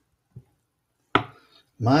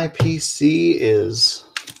 My PC is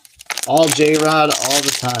all J-Rod all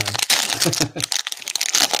the time.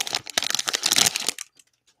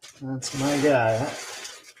 That's my guy.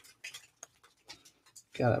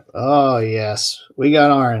 Got it. Oh, yes. We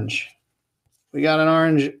got orange. We got an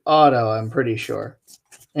orange auto, I'm pretty sure.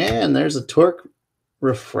 And there's a Torque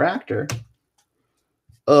refractor.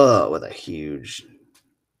 Oh, with a huge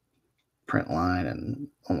print line and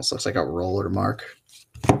almost looks like a roller mark.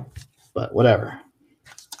 But whatever.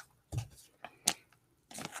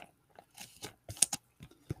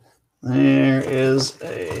 There is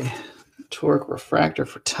a Torque refractor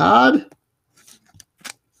for Todd.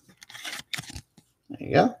 There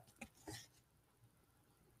you go.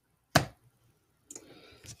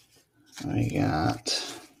 I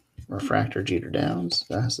got refractor Jeter Downs.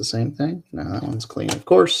 That's the same thing. No, that one's clean, of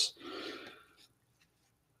course.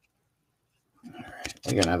 All right.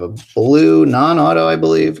 We're going to have a blue non-auto, I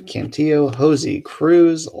believe. Cantillo, Hosey,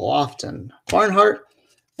 Cruz, Lofton, Barnhart,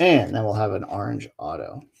 and then we'll have an orange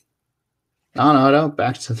auto. Non-auto,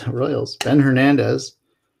 back to the Royals. Ben Hernandez.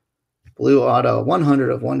 Blue auto,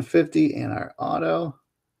 100 of 150. And our auto,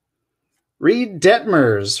 Reed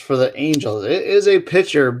Detmers for the Angels. It is a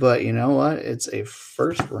pitcher, but you know what? It's a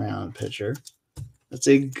first-round pitcher. It's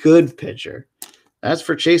a good pitcher. That's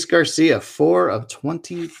for Chase Garcia, 4 of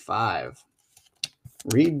 25.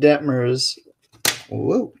 Reed Detmers,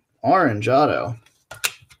 whoa, orange auto.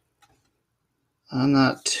 I'm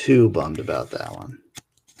not too bummed about that one.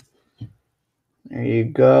 There you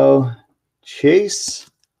go. Chase.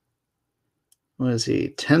 What is he?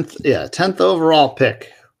 10th? Yeah, 10th overall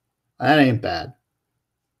pick. That ain't bad.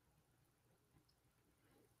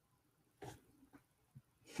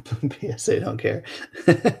 PSA don't care.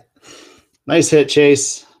 Nice hit,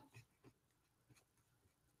 Chase.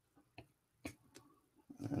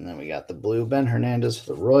 And then we got the blue Ben Hernandez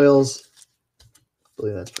for the Royals. I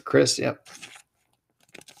believe that's for Chris. Yep.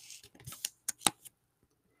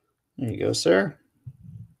 There you go, sir.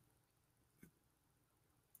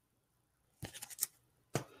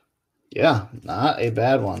 Yeah, not a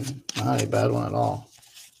bad one. Not a bad one at all.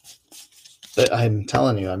 But I'm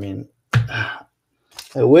telling you, I mean, I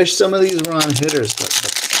wish some of these were on hitters, but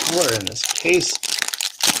the color in this case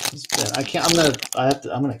has been.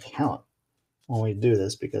 I'm gonna count when we do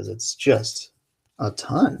this because it's just a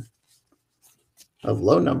ton of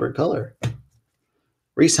low numbered color.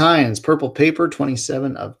 Reese Hines, purple paper,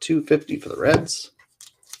 27 of 250 for the Reds.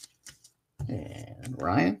 And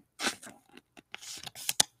Ryan.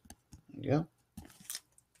 There you go.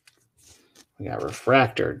 We got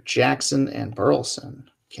refractor, Jackson and Burleson.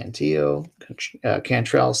 Cantillo,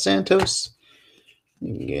 Cantrell Santos.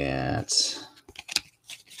 You got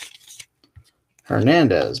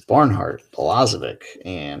Hernandez, Barnhart, Balazovic,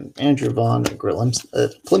 and Andrew Vaughn,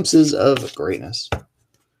 glimpses of greatness.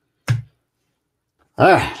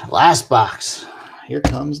 All right, last box. Here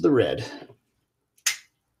comes the red.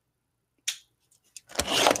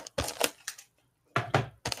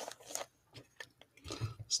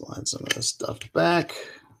 Slide some of this stuff back.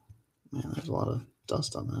 Man, there's a lot of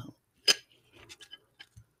dust on that.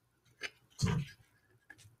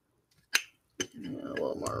 Yeah, a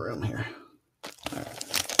little more room here.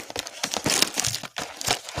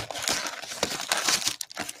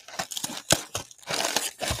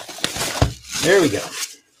 There we go.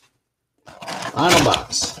 Final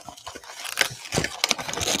box.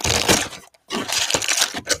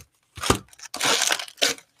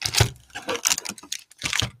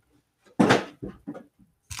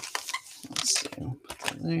 Let's see. Put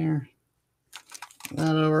that there.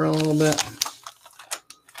 That over a little bit.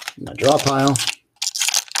 My draw pile.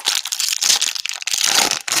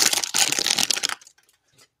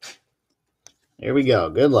 Here we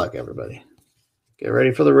go. Good luck, everybody. Get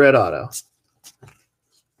ready for the red auto.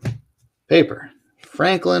 Paper.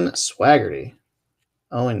 Franklin Swaggerty.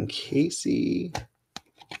 Owen Casey.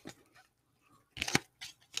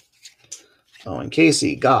 Owen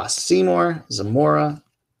Casey. Goss. Seymour. Zamora.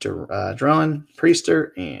 Drowan.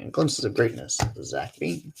 Priester. And Glimpses of Greatness. Zach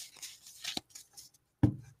Bean.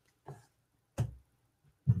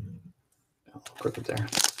 Crooked there.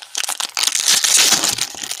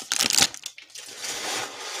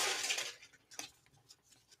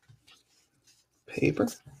 Paper.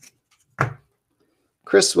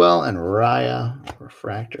 Chriswell and Raya.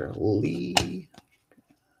 Refractor. Lee.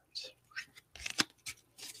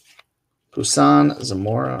 Poussin.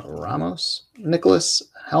 Zamora. Ramos. Nicholas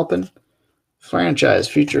Halpin. Franchise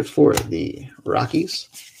future for the Rockies.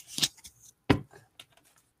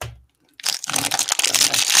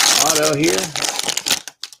 Auto here.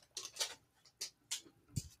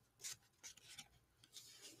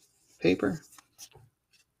 Paper.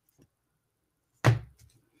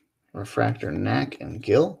 Refractor, Knack and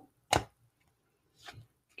Gill.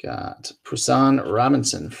 Got Poussin,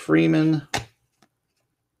 Robinson, Freeman.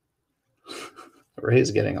 Ray's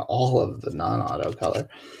getting all of the non-auto color.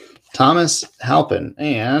 Thomas, Halpin,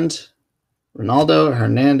 and Ronaldo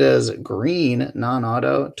Hernandez Green,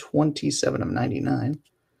 non-auto, 27 of 99.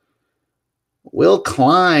 Will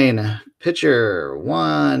Klein, pitcher,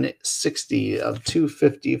 160 of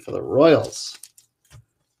 250 for the Royals.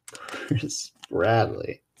 Chris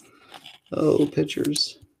Bradley. Oh,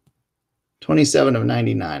 pitchers. 27 of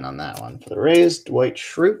 99 on that one. For the Rays, Dwight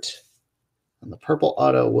Schrute. And the purple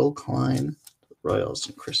auto, Will Klein, Royals,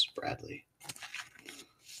 and Chris Bradley.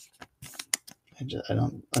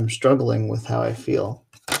 I'm struggling with how I feel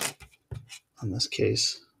on this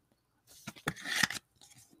case.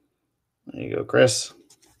 There you go, Chris.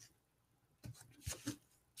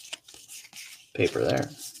 Paper there.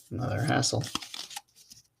 Another hassle.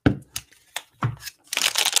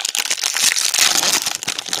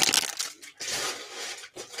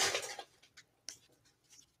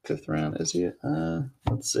 Fifth round, is he?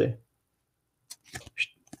 Let's see.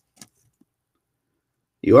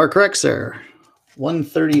 You are correct, sir.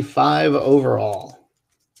 135 overall.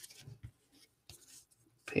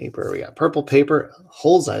 Paper. We got purple paper.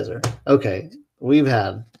 Holzizer. Okay. We've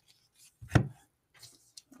had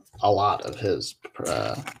a lot of his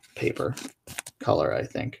paper color, I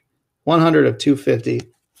think. 100 of 250.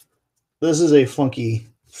 This is a funky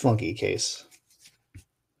case.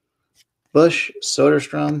 Bush,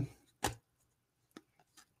 Soderstrom,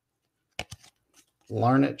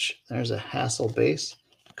 Larnach. There's a Hassel base.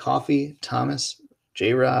 Coffee, Thomas,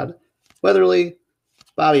 J-Rod, Weatherly,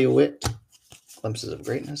 Bobby Witt, Glimpses of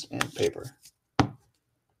Greatness, and paper.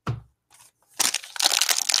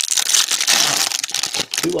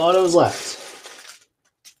 Two autos left.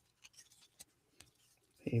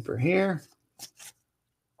 Paper here.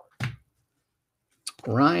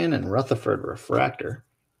 Ryan and Rutherford refractor.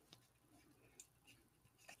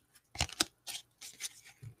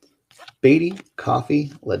 Beatty,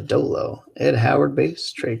 Coffee, Lodolo, Ed Howard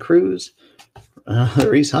base, Trey Cruz,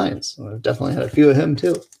 Reese Hines. I've definitely had a few of him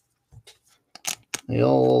too. The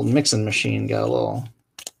old mixing machine got a little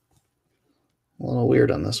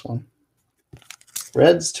weird on this one.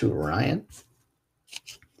 Reds to Ryan.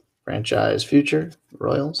 Franchise future,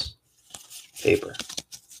 Royals. Paper.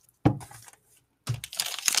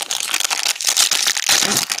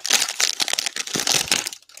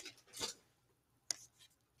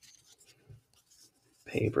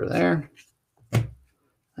 Paper there.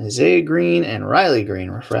 Isaiah Green and Riley Green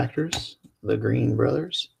refractors. The Green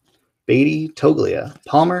brothers. Beatty, Toglia,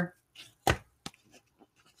 Palmer.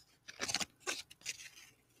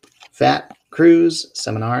 Fat, Cruz,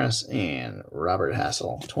 Seminaris, and Robert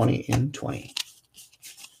Hassel. 20 in 20.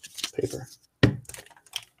 Paper.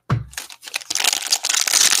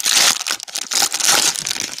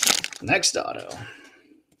 Next auto.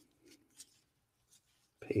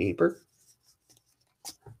 Paper.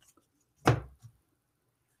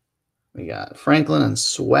 We got Franklin and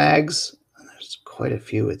Swags. And there's quite a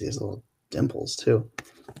few with these little dimples, too.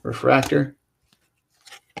 Refractor.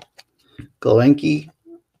 Glowenke,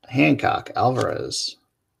 Hancock, Alvarez,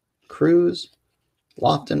 Cruz,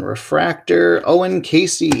 Lofton, Refractor, Owen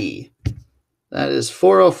Casey. That is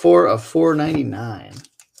 404 of 499.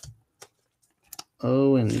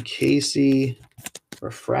 Owen Casey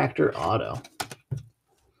refractor auto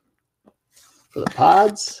for the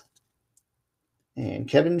Pods. And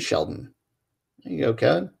Kevin Sheldon. There you go,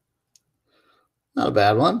 Kevin. Not a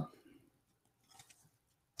bad one.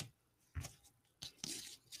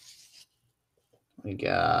 We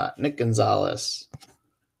got Nick Gonzalez.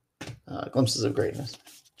 Glimpses of Greatness.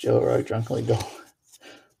 Joe Roy Drunkenly Go.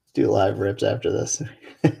 Do live rips after this.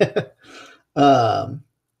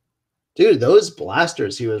 Dude, those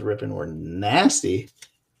blasters he was ripping were nasty.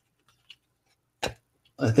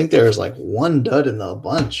 I think there was like one dud in the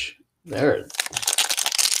bunch. They were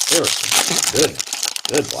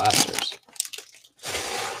good blasters.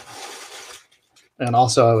 And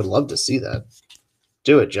also, I would love to see that.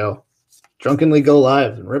 Do it, Joe. Drunkenly go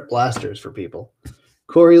live and rip blasters for people.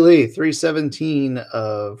 Corey Lee, 317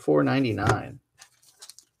 of 499.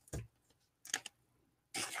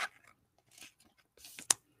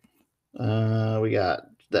 We got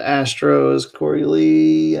the Astros, Corey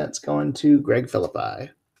Lee. That's going to Greg Philippi.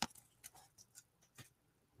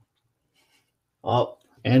 Oh,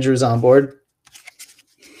 Andrew's on board.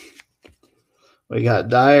 We got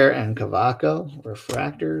Dyer and Cavaco,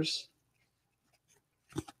 refractors.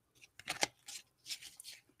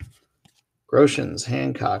 Groshans,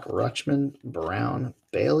 Hancock, Rutschman, Brown,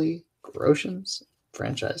 Bailey, Groshans,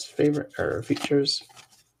 franchise favorite or features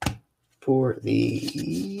for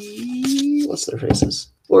the, what's their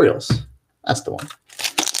faces? Orioles. That's the one.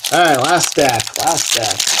 All right, last stack.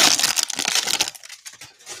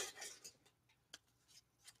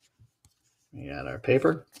 We got our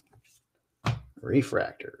paper.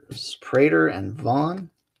 Refractors. Prater and Vaughn.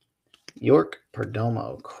 York,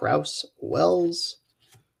 Perdomo, Kraus, Wells.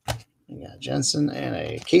 We got Jensen and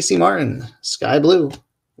a Casey Martin, sky blue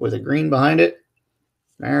with a green behind it.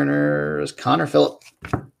 Mariners, Connor Phillips.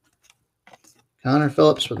 Connor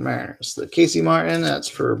Phillips with Mariners. The Casey Martin, that's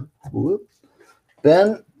for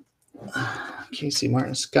Ben. Casey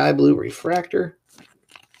Martin, sky blue refractor.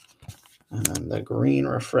 And then the green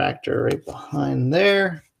refractor right behind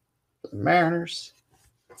there. The Mariners.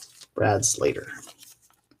 Brad Slater.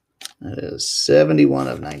 That is 71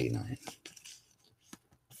 of 99.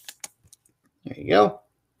 There you go.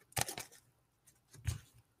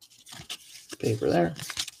 Paper there.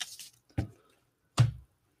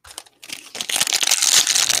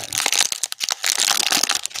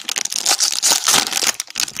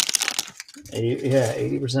 Yeah,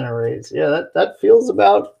 80% of rates. Yeah, that feels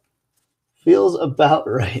about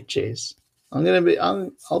right, Chase.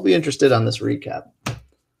 I'll be interested on this recap.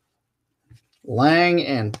 Lang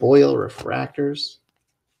and Boyle refractors.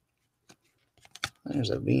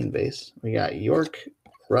 There's a Bean base. We got York,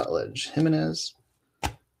 Rutledge, Jimenez.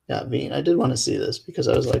 Yeah, Bean. I did want to see this because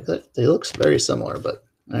I was like, they look very similar, but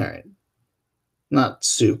all right. Not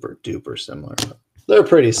super duper similar, but they're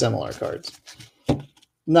pretty similar cards.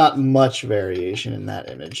 Not much variation in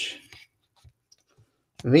that image.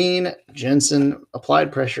 Veen, Jensen,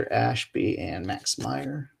 Applied Pressure, Ashby, and Max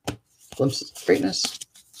Meyer. Glimpses of Greatness.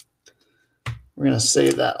 We're going to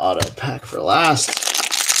save that auto pack for last.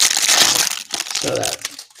 So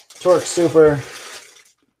that Torque Super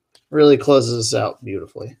really closes us out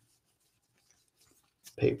beautifully.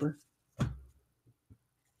 Paper.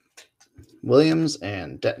 Williams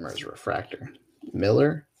and Detmer's refractor.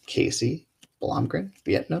 Miller, Casey, Blomgren,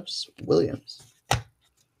 Vietnos, Williams.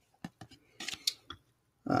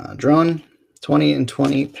 Drone, 20 and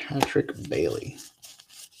 20, Patrick Bailey.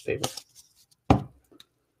 Paper.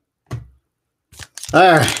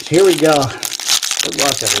 All right, here we go. Good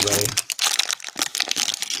luck, everybody.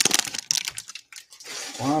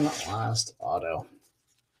 One last auto.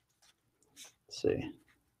 Let's see.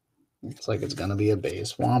 Looks like it's going to be a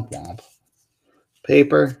base. Womp womp.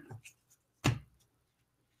 Paper.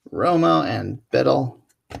 Romo and Biddle.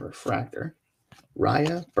 Refractor.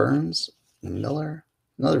 Raya, Burns, Miller.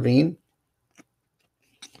 Another Veen.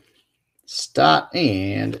 Stott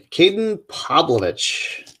and Caden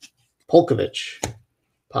Polkovich.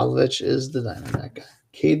 Pavlovich is the Diamondback guy.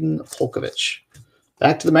 Caden Polkovich.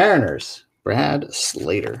 Back to the Mariners. Brad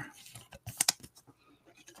Slater.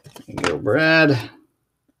 There you go, Brad.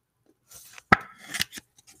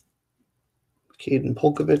 Caden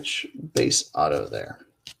Polkovich, base auto there.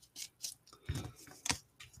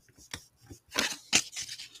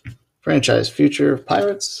 Franchise future of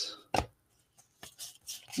Pirates.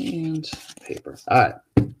 And paper. All right.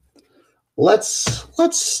 Let's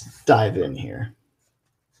dive in here.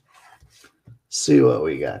 See what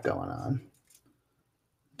we got going on.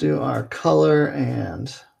 Do our color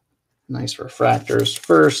and nice refractors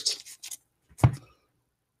first.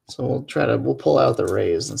 So we'll pull out the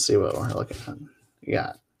Rays and see what we're looking at. We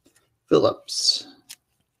got Phillips,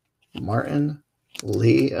 Martin,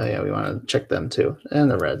 Lee. Oh yeah, we want to check them too.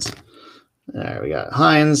 And the Reds. All right, we got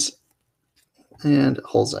Hines and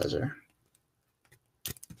Holzizer.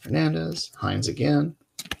 Hernandez, Hines again.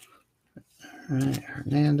 All right,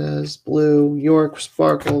 Hernandez, blue, York,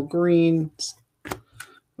 Sparkle, green.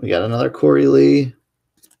 We got another Corey Lee,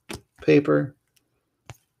 paper.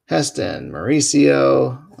 Heston,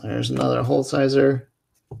 Mauricio. There's another Holzizer.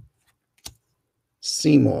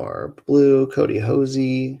 Seymour, blue, Cody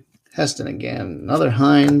Hosey. Heston again, another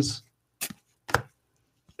Hines.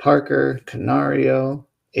 Parker, Canario,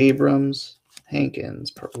 Abrams,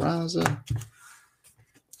 Hankins, Peraza.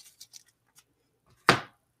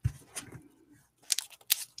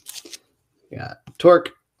 We got Torque,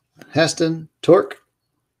 Heston, Torque,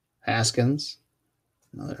 Haskins,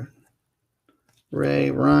 another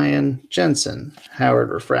Ray, Ryan, Jensen, Howard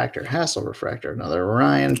Refractor, Hassel Refractor, another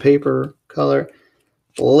Ryan paper color,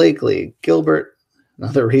 Blakely, Gilbert,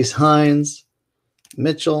 another Reese Hines,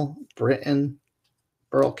 Mitchell, Britton,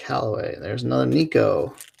 Earl Callaway. There's another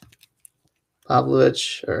Nico,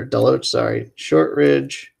 Pavlovich, or Deloach, sorry,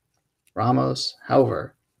 Shortridge, Ramos,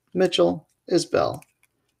 Hauver, Mitchell, Isbell,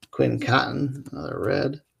 Quinn Cotton, another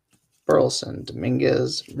red, Burleson,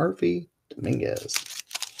 Dominguez, Murphy, Dominguez.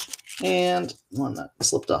 And one that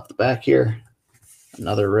slipped off the back here.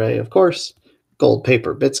 Another Ray, of course. Gold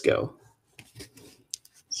paper, Bitsko.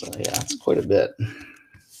 So, yeah, it's quite a bit.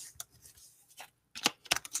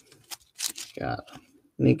 Got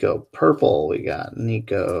Nico purple. We got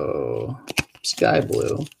Nico sky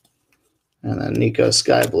blue. And then Nico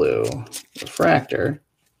sky blue refractor.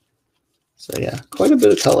 So, yeah, quite a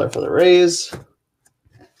bit of color for the Rays.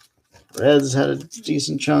 Reds had a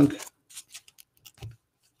decent chunk.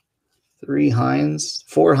 3 Hines,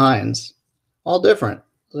 4 Hines, all different.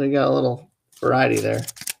 So they got a little variety there.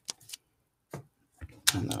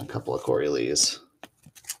 And then a couple of Corey Lees.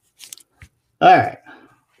 All right.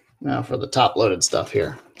 Now for the top loaded stuff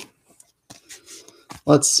here.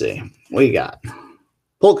 Let's see. We got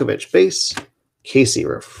Polkovich base, Casey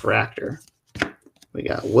refractor. We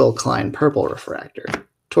got Will Klein purple refractor,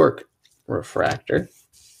 Torque refractor,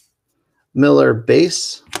 Miller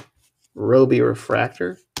base, Roby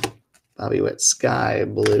refractor, Bobby Witt sky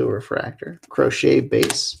blue refractor, Crochet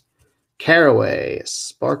base, Caraway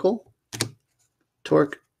sparkle,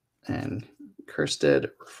 Torque and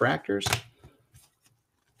Kerstead refractors,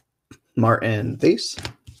 Martin base,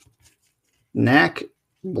 Knack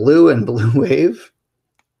blue and blue wave,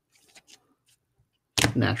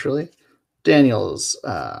 naturally, Daniels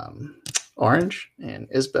orange and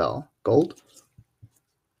Isbell gold,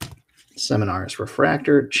 Seminars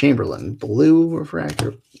refractor, Chamberlain blue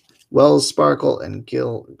refractor, Wells sparkle, and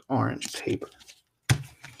Gill orange paper.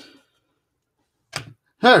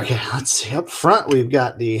 Okay, let's see. Up front, we've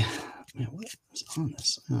got the... what is on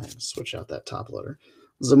this? I'm going to switch out that top loader.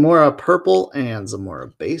 Zamora purple and Zamora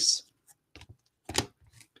base.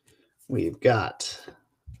 We've got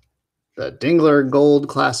the Dingler gold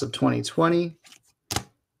class of 2020.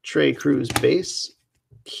 Trey Cruz base.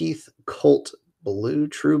 Keith Colt blue,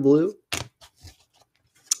 true blue.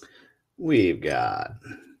 We've got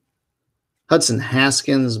Hudson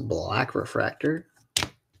Haskins black refractor,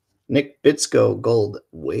 Nick Bitsko gold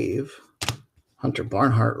wave, Hunter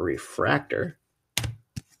Barnhart refractor.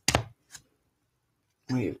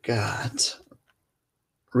 We've got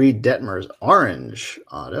Reed Detmer's orange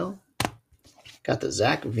auto. Got the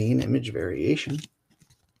Zach Veen image variation.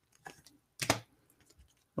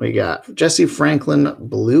 We got Jesse Franklin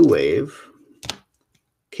blue wave,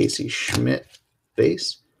 Casey Schmidt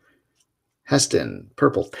base, Heston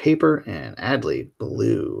purple paper, and Adley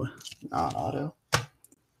blue non-auto.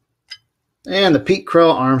 And the Pete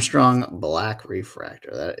Crow Armstrong black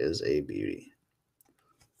refractor. That is a beauty.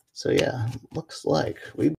 So yeah, looks like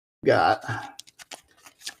we've got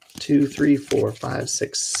 2, 3, 4, 5,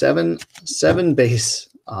 6, 7 base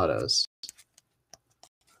autos.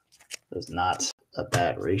 That's not a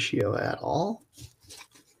bad ratio at all.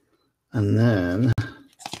 And then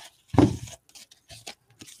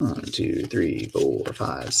 1, 2, 3, 4,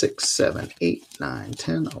 5, 6, 7, 8, 9,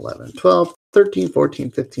 10, 11, 12, 13,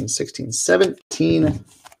 14, 15, 16, 17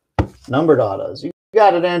 numbered autos. You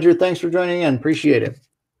got it, Andrew. Thanks for joining in. Appreciate it.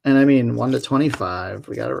 And I mean, 1 to 25.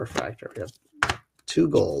 We got a refractor. We have 2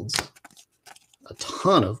 golds. A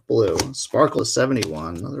ton of blue. Sparkle is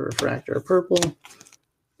 71. Another refractor. Purple.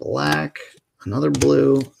 Black. Another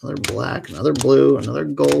blue. Another black. Another blue. Another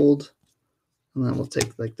gold. And then we'll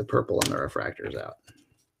take like the purple and the refractors out.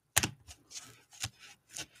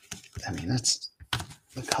 I mean,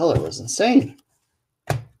 the color was insane.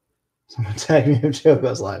 Someone tag me if Joe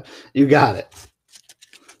goes live. You got it.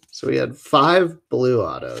 So we had 5 blue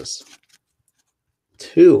autos,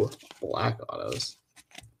 2 black autos,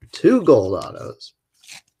 2 gold autos,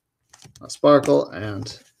 a sparkle,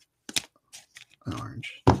 and an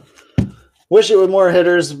orange. Wish it with more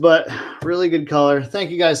hitters, but really good color.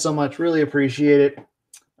 Thank you guys so much. Really appreciate it.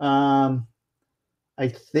 I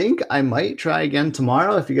think I might try again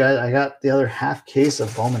tomorrow. If you guys, I got the other half case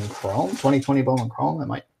of Bowman Chrome, 2020 Bowman Chrome. I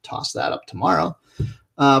might toss that up tomorrow.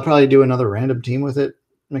 Probably do another random team with it,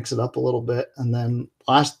 mix it up a little bit. And then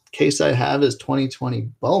last case I have is 2020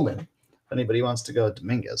 Bowman. If anybody wants to go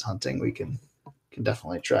Dominguez hunting, we can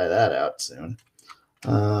definitely try that out soon.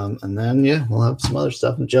 And then, yeah, we'll have some other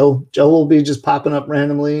stuff. And Joe will be just popping up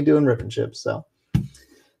randomly doing rip and chips. So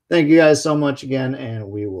thank you guys so much again, and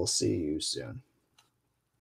we will see you soon.